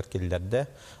duatır killerdi.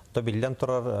 To bilden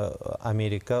turar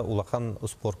Amerika ulakan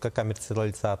sporka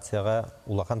komersializasyaya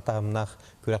ulakan tahımnaq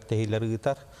kürektehileri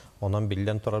gitar. Ondan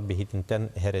bilden turar bihitinten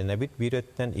herene bit bir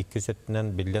ötten 200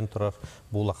 ötten bilden turar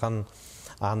bu ulakan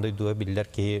anday duwa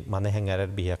biller ki mana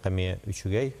hengerer bihe kami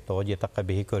üçügey. Toğo jetakka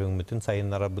bihi körüngmütün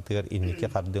sayınlara bıtıgar inniki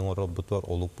qardın oro butuar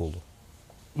olup bulu.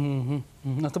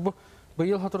 Bu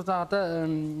yıl hatırda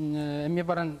emme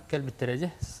baran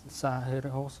kelbitterece sahir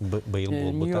hoş.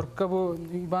 New York'ka bu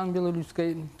ban Belarus'ka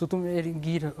tutum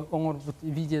gir onur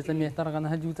videoda mehtargana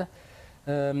hajuta.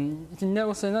 Итинне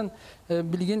осынан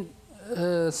билген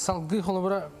салгы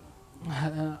холобра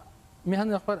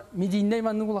механ якпар Мединне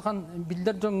манны улахан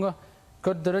билдер жоңго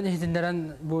көрдөрөн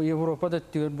хитиндерен бу Европада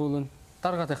түгөр булун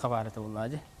таргаты хабары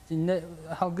буллади. Тинне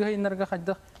халгы хайнарга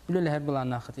хайдах билелер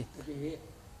булан ахти.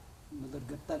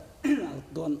 Мыдыргаттар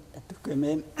алтон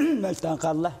көмем мөлтан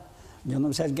қалла.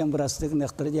 Жонум сәлген бұрастық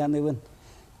нектір дианыбын.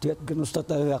 Төт күн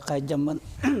ұстата қайджамын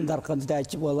дарқанды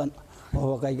тәйчі болан.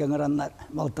 Оға қайған ұраннар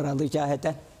малтыралы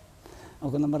жахетен.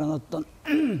 Оғына баран оттон.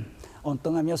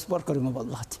 Онтон әме спор көріңі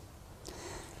боллады.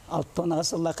 Алтон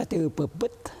асыллаққа тегіп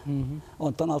бұт.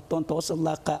 Онтон алтон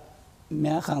тоғысыллаққа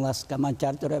мен қаңласқа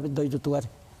Манчаары төрәбі дойды туар.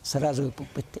 Сразу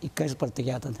бұт. Икка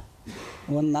спартакиаданы.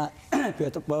 Онна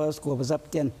Петр Павлович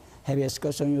Кобызаптен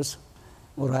Хевеско союз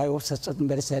урай офсаттын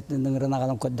берсетінің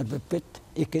рынағалым көддір бүппет.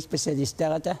 Екі специалисті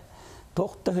ағата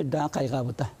тоқты хүддан қайға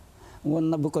бұта.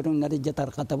 Онына бұл көріңнері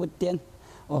жетарқата бұттен,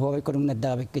 оғой көріңнерді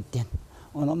абек кеттен.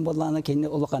 Оның болғаны кені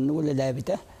ұлықанны өлі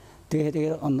әбіті,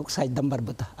 түйетігер онық сайдан бар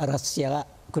бұта. Россияға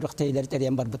күріқтейлер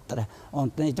тәрен бар бұттары.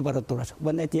 Онтын еті бары тұрар.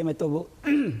 Бұны әтеметі бұл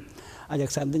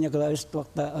Александр Николаевич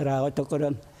тоқта ұрағы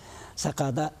төкірін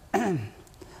Сақада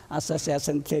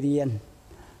ассоциациясын терен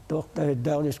тоқта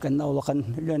хүдді үлескенна олықын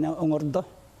үліне оңырды.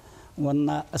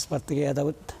 Онына спартакиада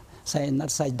бұт сайынлар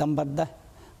сайдан барда.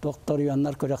 Тоқтар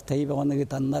үйанлар көріқтейі оны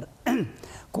ғытанлар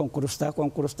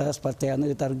конкурста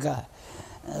спартакианы ғытарға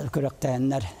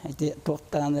көріқтейінлар.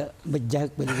 Тоқтаны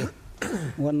бұджақ білген.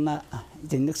 Онына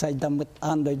итіндік сайдан бұт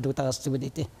андойды тағысты бұд.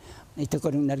 Ити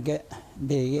көріңлерге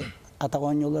бейге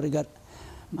оонньууларыгар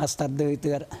мастарды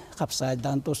ғытығар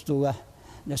қапсайдан тостуға.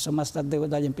 Нөсі мастарды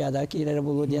ғыд олимпиада киирдилэр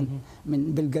болу ден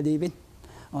мен білгелейбін.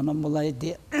 Оның бұлай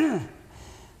ити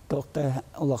тоқта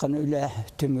олақын үлі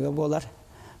түмігі болар.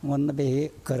 Онна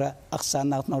беги кара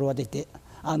аксанак норвад ити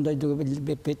андойдугу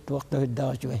билбеппет тоқта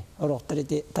хүддага чуй. Ороқтар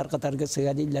ити тарқатарғы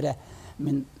сыгадиллері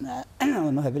мен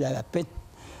оны біләбеппет.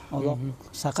 Олох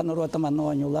Саха норвата манны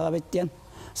оонньуулара беттен,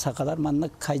 Сахалар манны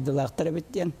хайдылақтары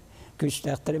беттен,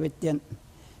 күштақтары беттен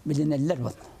билинеллер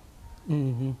бол.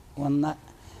 Онна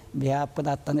бияппы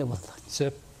даттаны бол.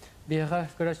 Сөп. Бияға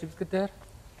көрәшіп күтер.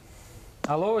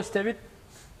 Алло, істебит?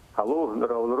 Алло,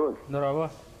 нұрауылырын. Нұрауы.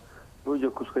 Бұл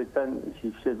жа күскайттан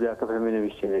шипсе бияқы фәменем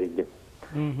ішченерігде.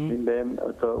 Мен бәйім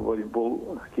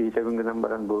волейбол кейтәбінгінен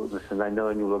баран бұл национальный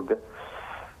оонньууларга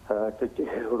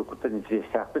ұрқыттан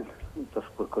интересіяқпын,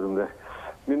 тоспор көріңгер.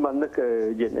 Мен маннық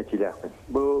ден әтиліяқпын.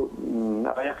 Бұл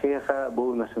аяқ-еқа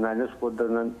бұл национальный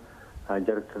спорттарынан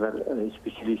жарықтылар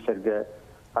специалистерге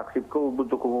архивка бұл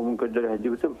документін көддері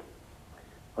әді бұтым.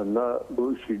 Онда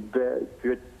бұл сүлбе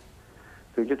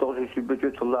Көйте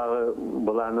 900 сыллағы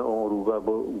бұланы оңыруға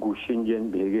бұл гушин ден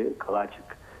беге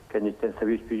калачик кәнеттен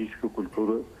совет физическую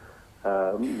культуру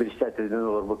бірістәтірден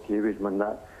олар бұл кейбет мұнда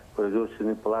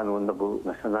производственный план онда бұл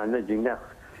национальный жеңнәқ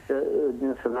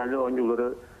национальный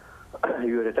оонньуулары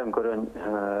үйретен көрін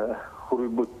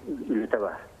хуруйбут үлеті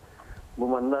бар.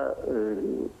 Бұл мұнда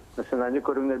национальный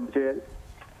көріңдер біте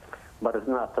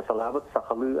барысына атта салабыт,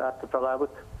 сақалы атта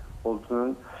салабыт,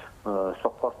 олтының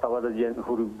соқпақтавады ден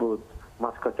хуруйбут,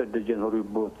 маска төдді жен ұрып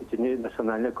бұд. Тіне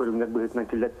национальный көрімдер бұғытынан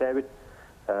келеттәбіт.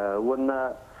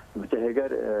 Онна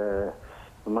бүтәгер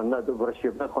манна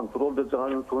врачебна контролды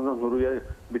зағанын туғынан ұруя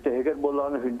бүтәгер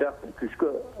болағаны хүндәк күшкі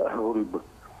ұрып бұд.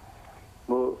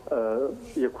 Бұл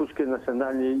Якутский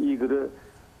национальный игры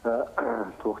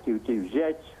туохтивте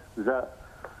взять за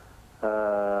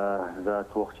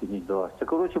туохтивни доас.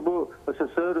 Короче, бұл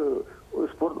СССР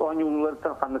спорт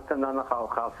оонньуулардан Ханныктан ана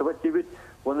халсыбат дебит.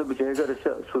 Он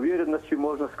с уверенностью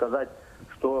можно сказать,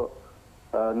 что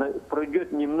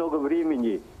пройдет немного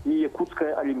времени, и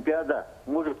Якутская олимпиада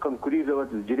может конкурировать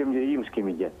с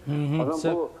древнеримскими.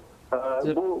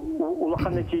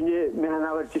 Улаханатине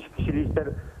механаварчи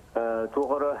специалистер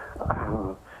Тоғора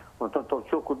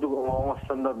толчок курдук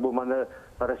оңостандар бұл маны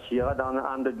Россияға дағаны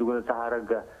андай дүгіні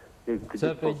тағарага.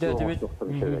 Сәп, өйді әтебет.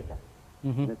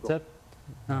 Сәп.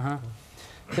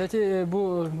 Кстати,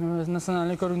 bu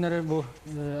nasyonalny körüňleri bu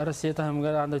Россия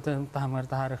tahamgar anda tahamgar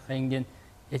tarih engen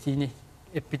etini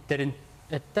epitlerin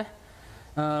ette.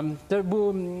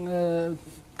 Bu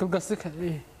kılgaslık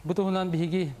bu tuğunan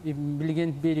bihigi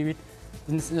bilgen beribit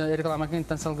reklamakın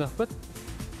tansalgaqpıt.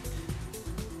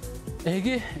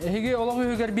 Egi Олох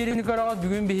үөһүгэр биирини көрөгөт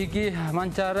бүгүн бихики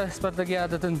Манчаары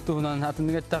спартакиадатын туһунан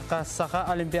атыныгы такка Саха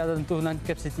олимпиадатын туһунан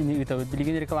кепсетини үтөбүт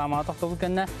билген реклама токтолуп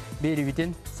кенне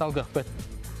берибитин салгакпыт.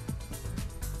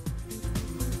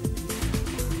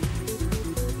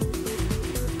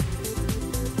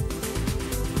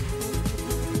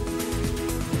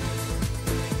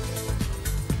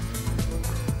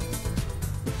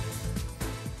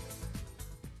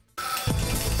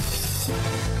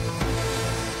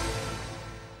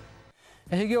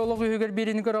 Эһиге олох үөһүгэр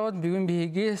биирини көрөбөт бүгүн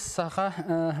биһиги Саха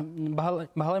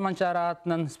Баһылай Манчаары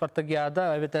аатынан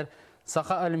спартакиада эбетер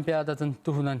Саха олимпиадатын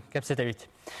туһунан кепсетебит.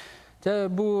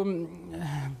 Бу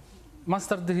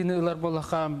мастардыгыны ылар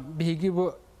болаха биһиги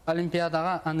бу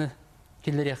олимпиадага аны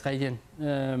киллерия кайден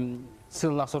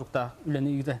сыллак сорукта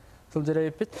үлени үйдө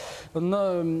сылжырабыт.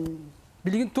 Онно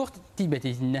билигин туох тийбет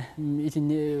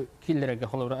итинне киллерге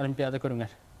холор олимпиада көрүңөр.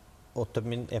 Отто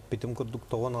мен эппитим курдук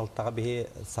тогон алтага бе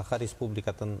Саха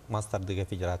республикатын мастардыга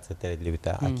федерация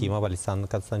терелибита. Акима Балисанны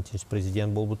Константинович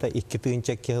президент болбута 2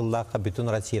 тыгынча кыллакка бүтүн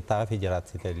Россия тага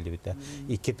федерация терелибита.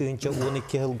 2 тыгынча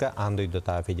 12 жылга андойдо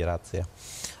тага федерация.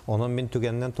 Онун мен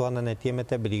түгеннен туанан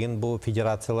этемете билигин бу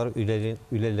федерациялар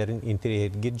үлелерин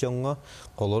интерьергир жоңго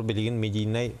колор билигин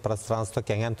медийный пространство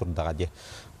кеңен турдага де.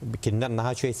 Киндер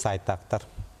наха чөй сайттактар.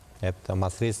 Это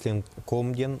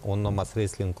масреслинг.com ден, онно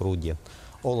масреслинг.ру ден.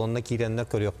 Ол онна киреннер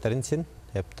көрөктөрүн син,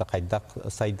 хепте хайдах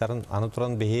сайдарын аны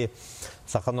туран беги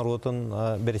Саха норуоктун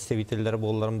представительдери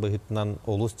болларын быгытынан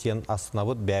олус тиен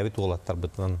аснабыт бәбит олаттар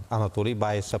бытынан Анатолий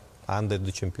Байышев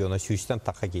андерді чемпиона сүйістен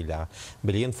таққа келі.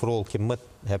 Білген фрол кеммет,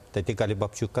 әпті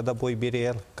Галибапчукка да бой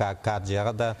берер,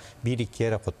 Карджаға да бір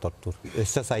кері құттар тұр.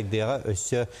 Өсі сайдыға,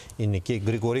 өсі инеке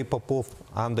Григорий Попов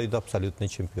андайды абсолютный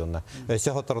чемпиона.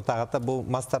 Өсі құттыртағата бұл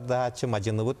мастарды хатшы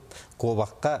мажыны бұд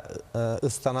коваққа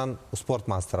ұстанан спорт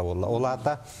мастера болды.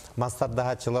 Олата мастарды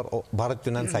хатшылар бары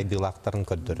түнен сайдылақтарын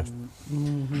көддірір.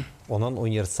 Onun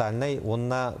универсальный,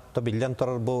 онна то билен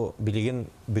тұрар бұл білген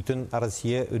бүтін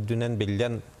Россия үрдінен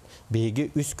білен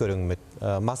бейгі үс көріңмет.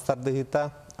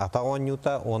 Мастардығыта,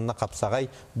 атағонюта, онна қапсағай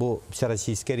бұл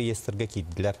всероссийский реестрге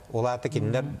киирдилэр. Олаты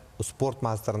кенілер спорт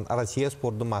мастерын, Россия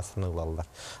спорты мастерын ұлалар.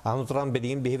 Аны тұран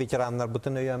білген бейгі ветеранлар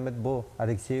бұтын өйемет бұл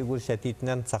Алексей Гур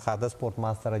шәтейтінен Сахада спорт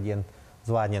мастера ден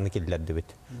званияны келділерді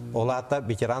бет. Олаты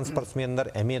ветеран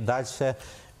спортсменлер әме дальше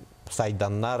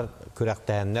сайданнар,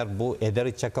 күрәктәһәннәр бу эдер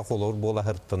ичәккә холор була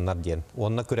хырттыннар дигән.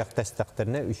 Онна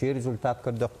күрәктәстәктерне үче результат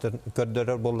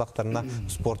көрдөрөр боллактарына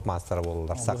спорт мастера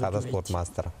булалар, Сахада спорт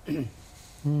мастера.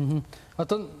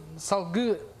 Атын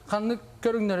салгы Ханнык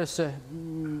көрүңнөр өсө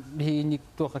бейник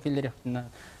туока келер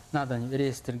надан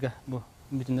реестрге бу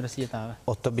бүтүн Россия тагы.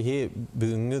 Отто бии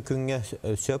бүгүнгү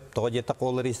күнгө сөп Тоҕо жета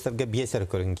колор реестрге бесер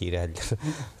көрүн кирәлдер.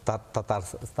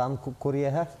 Татарстан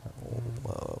Корея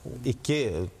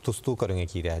икки тустуу көрүнгө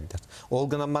кирәлдер. Ол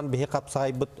гынаман бии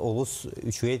капсагайбыт олус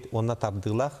үчөйт онна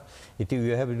тардылах. Эти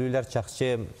үөһө билүүлөр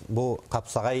чакчы бу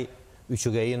капсагай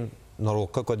үчүгейин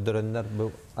норуокка көддөрөннөр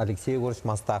бу Алексей Егорович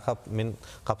Мастахов мен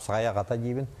капсагай агата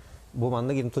дибин. Бу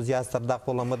маннык энтузиасттардак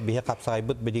боламыт бие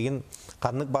капсагайбыт билигин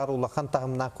Ханнык бар улахан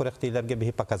тагымна көрөктейлерге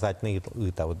бие показательный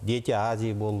ыытабыт. Дети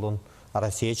Азия болдун,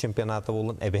 Россия чемпионаты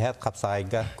болдун, эбехет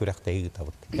капсагайга көрөктей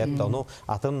ыытабыт. Эпте ону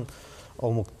атын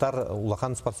омуктар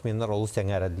улахан спортсменнер олус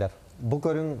теңерәделер. Бу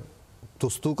көрүң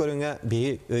тустуу көрүңө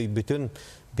бие өйбүтүн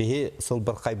бие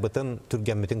сылбыркайбытын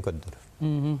түргәммитин көддөр.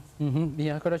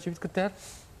 Бие көрөчүбүт күттер.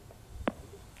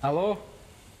 Алло.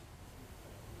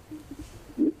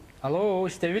 Алло,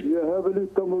 istebit. Yehebeli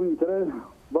tamam tren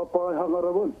bapay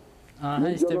hangarabın.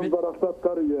 İstebit.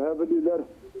 Baraktatlar yehebeliler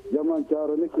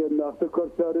Mançaarını kendisi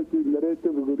körtleri tüyleri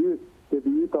tübürü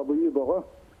ebiyi tabii bağa.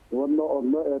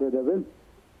 Onunla eredebin.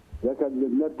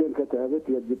 Yakallimler den ketebet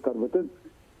yedbit tarbıtın.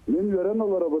 Men veren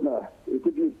olara buna.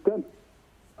 Eti birden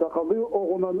sakalı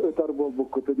oğunan öter bol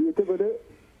bu kutu. Eti böyle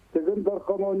tegin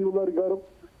darkamanyolar garıp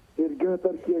Erge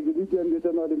Türkiye gideceğim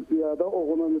geçen olimpiyada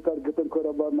oğlanın targıtın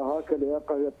körabana hakeleye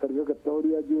kayıtlarga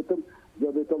gittiği diyetim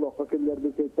cebete Olok'a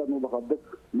kellerde şeytan ulahadık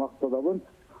maktadabın.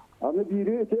 Anı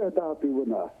biri eti edatı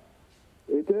buna.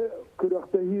 Eti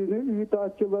kürektehini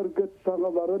itaatçılar git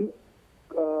sanaların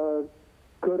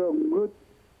körüngüt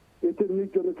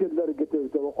etinlik yönü kellere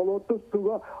getirdi. Okolotuz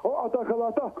tuğa o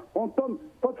atakalata ondan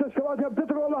patseşkalat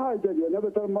yaptı ola haydi diye. Ne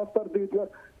beter master deyitler.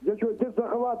 Geçöte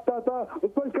sakalatta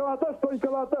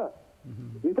stoykalata.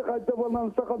 İte kayda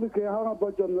bolan sakalı ki hana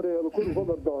bacanları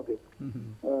kurulur dağıtı.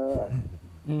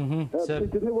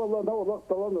 Hepsini vallahi Olok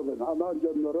tavan olun. Ana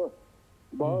canları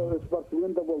bağ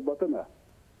sportmen de bol batına.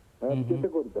 Hepsi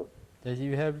gördüm.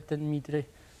 Tecrübe hebten mitre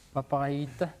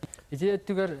papayita. İte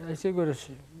tüger şey görüş.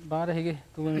 Bari hege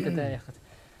tuğumete tayakıt.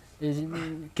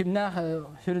 Kimna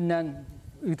sürünen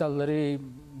ütalları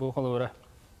bu kolora.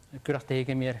 Kürekte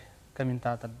hegemer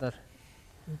komentatorlar.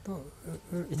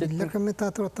 Биллэр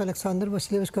комментатор Александр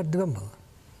Васильевич Кардыган был.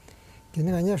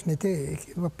 Кене, конечно, те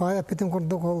папая питем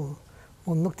кордок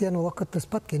он нуктиан Олокка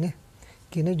спат кене.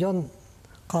 Кене жон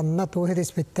канна тоохе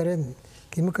респеттерен,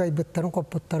 кими кайбеттерен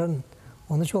коппуттарын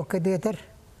оны чокка деетер.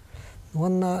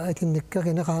 Онна этинникке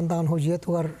кене хандан хожиет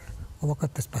угар Олокка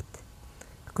спат.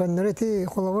 Көннөрөти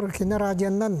колобор кене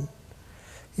радианнан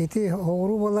Ити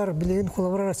оғыру болар білеген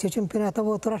қолабыр Россия чемпионаты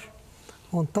отырар.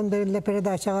 Онтан берілі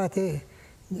передачаға ати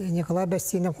Николай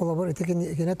Бәстейнен қолабыр ити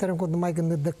кенеттерін көдімай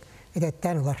күндірдік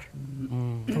edəttən var.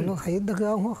 Onun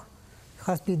haydağı ağıq.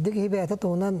 Xas bildik hibətə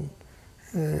tonan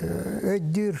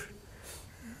öddür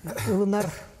ılınar.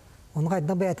 Onun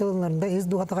haydan bəyətə ılılarında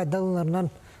ez duhata hayda ılılarından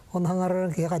onun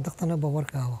hangarların ki haydaqtana babar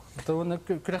qağı. Onu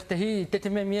kürəkdəhi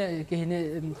tətimemiyə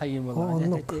kehini hayım olar.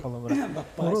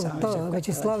 Onun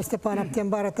Vyacheslav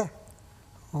Stepanov'tan barata.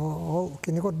 O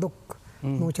kini qodduk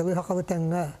nuçalı haqalı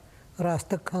təngə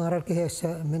rastık hangarar ki hessa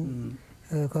min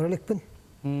körülükpün.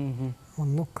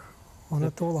 Onluk.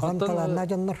 Onu toğlahan talanına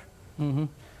canlar.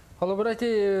 Halabırati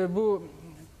bu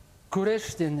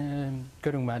kureşten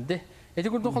görünmedi. Eti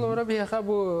kurdun halabıra bir haka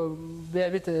bu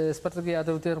bebit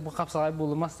spартакиада uter bu kapsay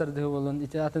bu master'de olan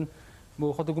iti atın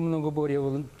bu xotugumunun goboriya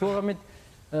olan. Toğamit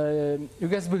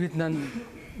üges bugünden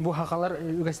bu hakalar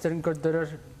ügeslerin gördürür.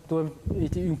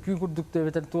 Iti ünkü kurduk da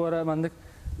beter tuara mandık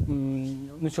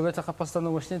nuşalata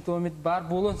kapastan başlayın toğamit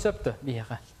bar bulun söptü bir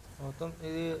haka. Oton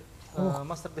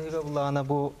master'da higa bulana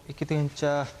bu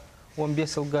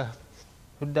 2015 yılga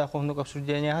hüdda qoğunluk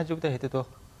обсуждения hajukta heti to.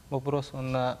 Вопрос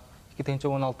ona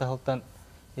 2016 yıldan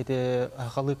eti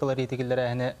halıqalar etikillere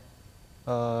hene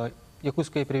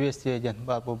Yakutskaya приветствие eden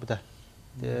бар bu da.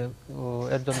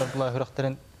 Erdoğan'da bulay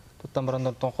hüraqtарын tuttan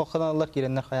barandan tonqoq kanallar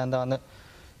kirenler qayandağını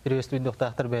приветствие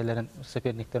доқтақтар beylerin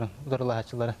seferniklerin udarlı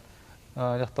haçıları.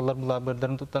 Yaxtalar bulay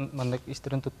birlerin tuttan mandık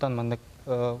istirin tuttan mandık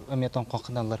emeton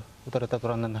qoqanallar udarata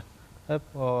turanlar. Hep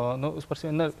no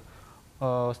спортсменler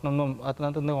в основном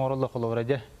аатынан оролла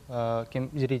холовраja кем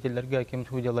зрительлерге, кем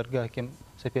судьяларга, кем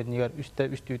соперниктер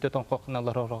үстүйтө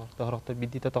тоңкокуналар орокто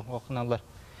бидите тоңкокуналар.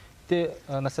 Те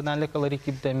национальный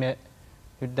колоритив деме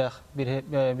үддах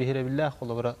биребиллах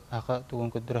холовра ака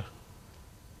тугун көдүрөр.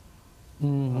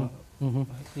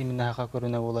 Именно ака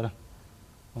көрүнө болар.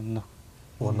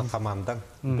 Оны командаң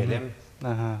белем.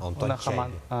 Оны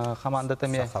команда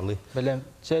теме белем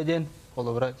чейден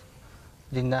холовра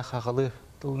динна хагылы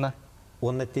тулна.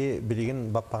 Оны те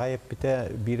билген баппага эппите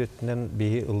бирөтүнөн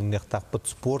бии ылынектакпыт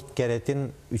спорт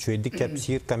керетин үчөйдүк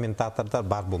кепсир комментатордар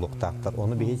бар болуктактар.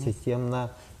 Оны бии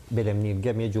системна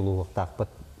Бэлэмнэнийге межулуктакпыт.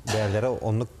 Бәләре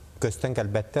оны көстөн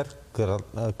келбеттер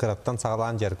кыраттан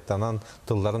сагалан жарыктанан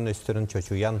тылларын өстөрүн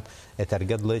чөчуян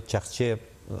этергедлы чакчы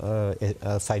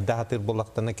сайда хатыр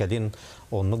болактаны келин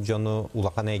онлук жону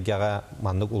улакан эйгага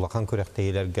мандык улакан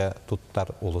көрөктейлерге туттар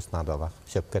улуснадалар.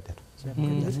 Сөпкетер.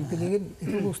 Bilgin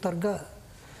uluslarga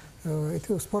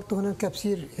itu spor tuğunun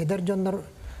kapsir eder canlar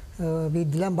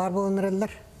bildilen bar bulunurlar.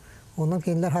 Onun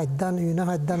kendiler haydan, üyüne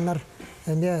haydanlar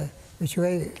ne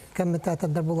üçüvey kemmete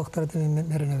atadar bulakları da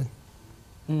merenevin.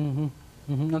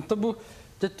 Hatta bu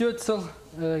Түөрт yıl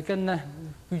kenne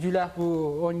gücülah bu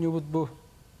oonnyuubut bu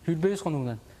hülbeyiz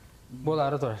konundan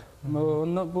buolаары turar.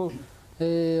 Onu bu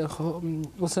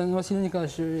Vasilij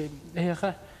Nikolaevич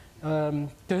eheka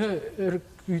töhü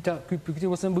küpükte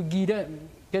olsan bu giyde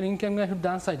gelin kemge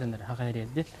hübdan saydanlar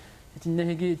hakariydi. İçinde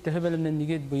hegi töhü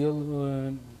Bэлэмнэнии bu yıl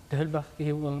töhül bak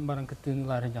ki baran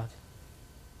kıttığınlar hacı.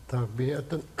 Tabii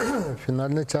atın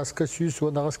finalne çaska süs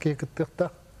o nağız ki kıttıkta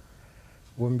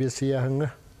 15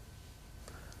 yaşında.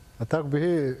 Atak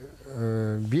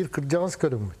bir kırcağız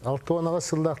görüm. Altı onağa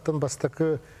sıldaktın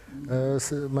bastakı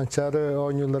Manчаары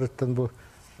оонньууларыттан bu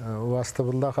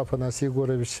Ваставында Афанасий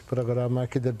Горович программа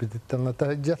кидер битеттен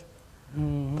атаһыджар.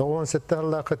 Тоғон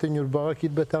сеттәһллаа катын юрбага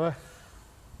килбетага.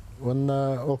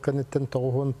 Онна ол канеттен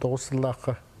тоғон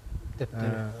тоғысыллааққа.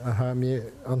 Аха ми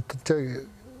антыча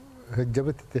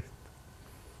хыджабыт ите.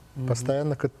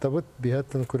 Постоянно кыттабыт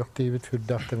бихаттан күрәктейбит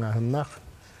хүрдәхтен аһыннақ.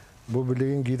 Бу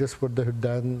билеген гире спорда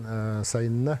хүрдән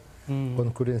сайынна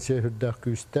конкуренция хүрдәх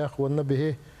күстәх. Онна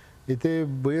бихи ите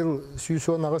быйыл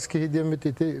сүйсон агыс кихидемит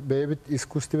ите бэбит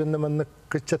искусственно манны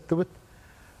кычаттыбыт.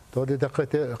 Тоды да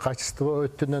качество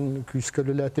өттүнөн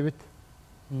күскөлүләтибит.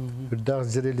 Үрдәк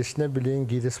зрелищне билен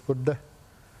гире спорда.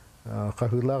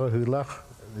 Кахылак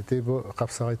ите бу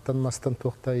капсагайттан мастан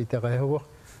токта ите гайбы.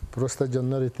 Просто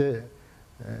жоннор ите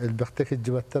элбекте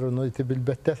хиҗбаттар оны ите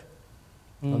билбеттер.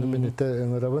 Аны мен ите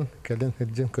ыңырабын, келен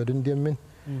хиҗен көрүн диеммен.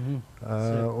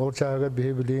 Ол чагы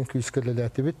билен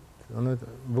күскөлүләтибит.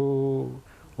 Bu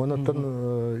ondan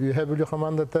üyebiliyor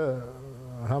komandada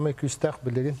hamı küstah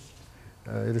bildirin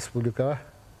Respublika.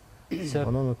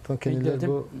 Onun ondan kendileri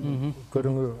bu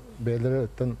körüngü beyleri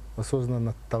ondan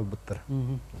osozdan talbıttır.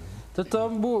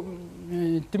 Tabii bu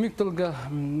tümük tılga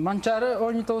Manчаары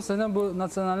oynatılsana bu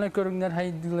nasyonel körüngler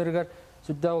haydilerger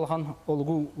südde olhan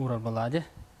olgu uğrar baladı.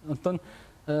 Ondan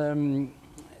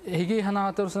hegi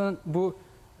hanatırsan bu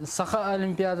Saha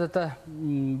olimpiadata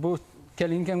bu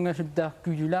kelin kemge şudda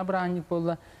gücüler brannik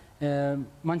bolla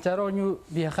Манчаары оонньуу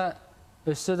биэха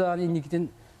өссө даан инникитин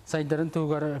сайдарын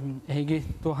тугар эги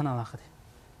туохан алакы.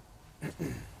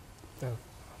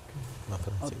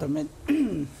 Отомен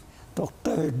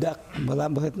токта өйдак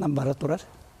балам быһытынан бара турар.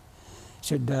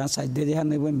 Сөйдән сайды дигән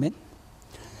мен.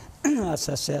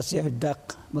 Ассоциация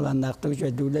өйдак баланнакты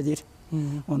үчөдүләдир.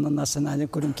 Onun nasyonalny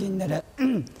көрүңнэр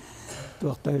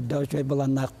токта өйдак үчөй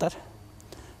баланнактар.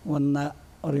 Онна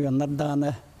районнар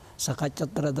даганы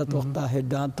сакатчаттарда токта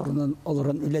өйдән турунун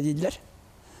олорун үләдиләр.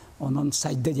 Onun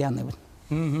сайды дигән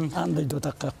мен. Андай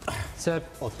дотакка. Сәп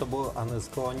отто бу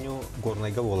аныска оонньуу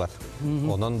горнайга болар.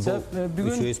 Онон бу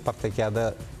үчөй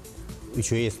спартакиада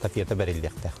үчөй эстафета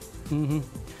берилдекте.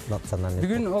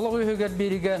 Бүгүн Олох үөһүгэр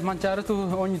биирге Манчаары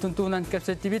оонньутун туунан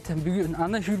кепсеттибит. Бүгүн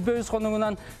аны хүрбөбүз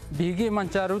конуңунан биги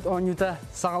Манчаары оонньута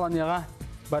сагаланыга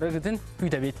барыгытын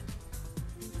күйтәбит.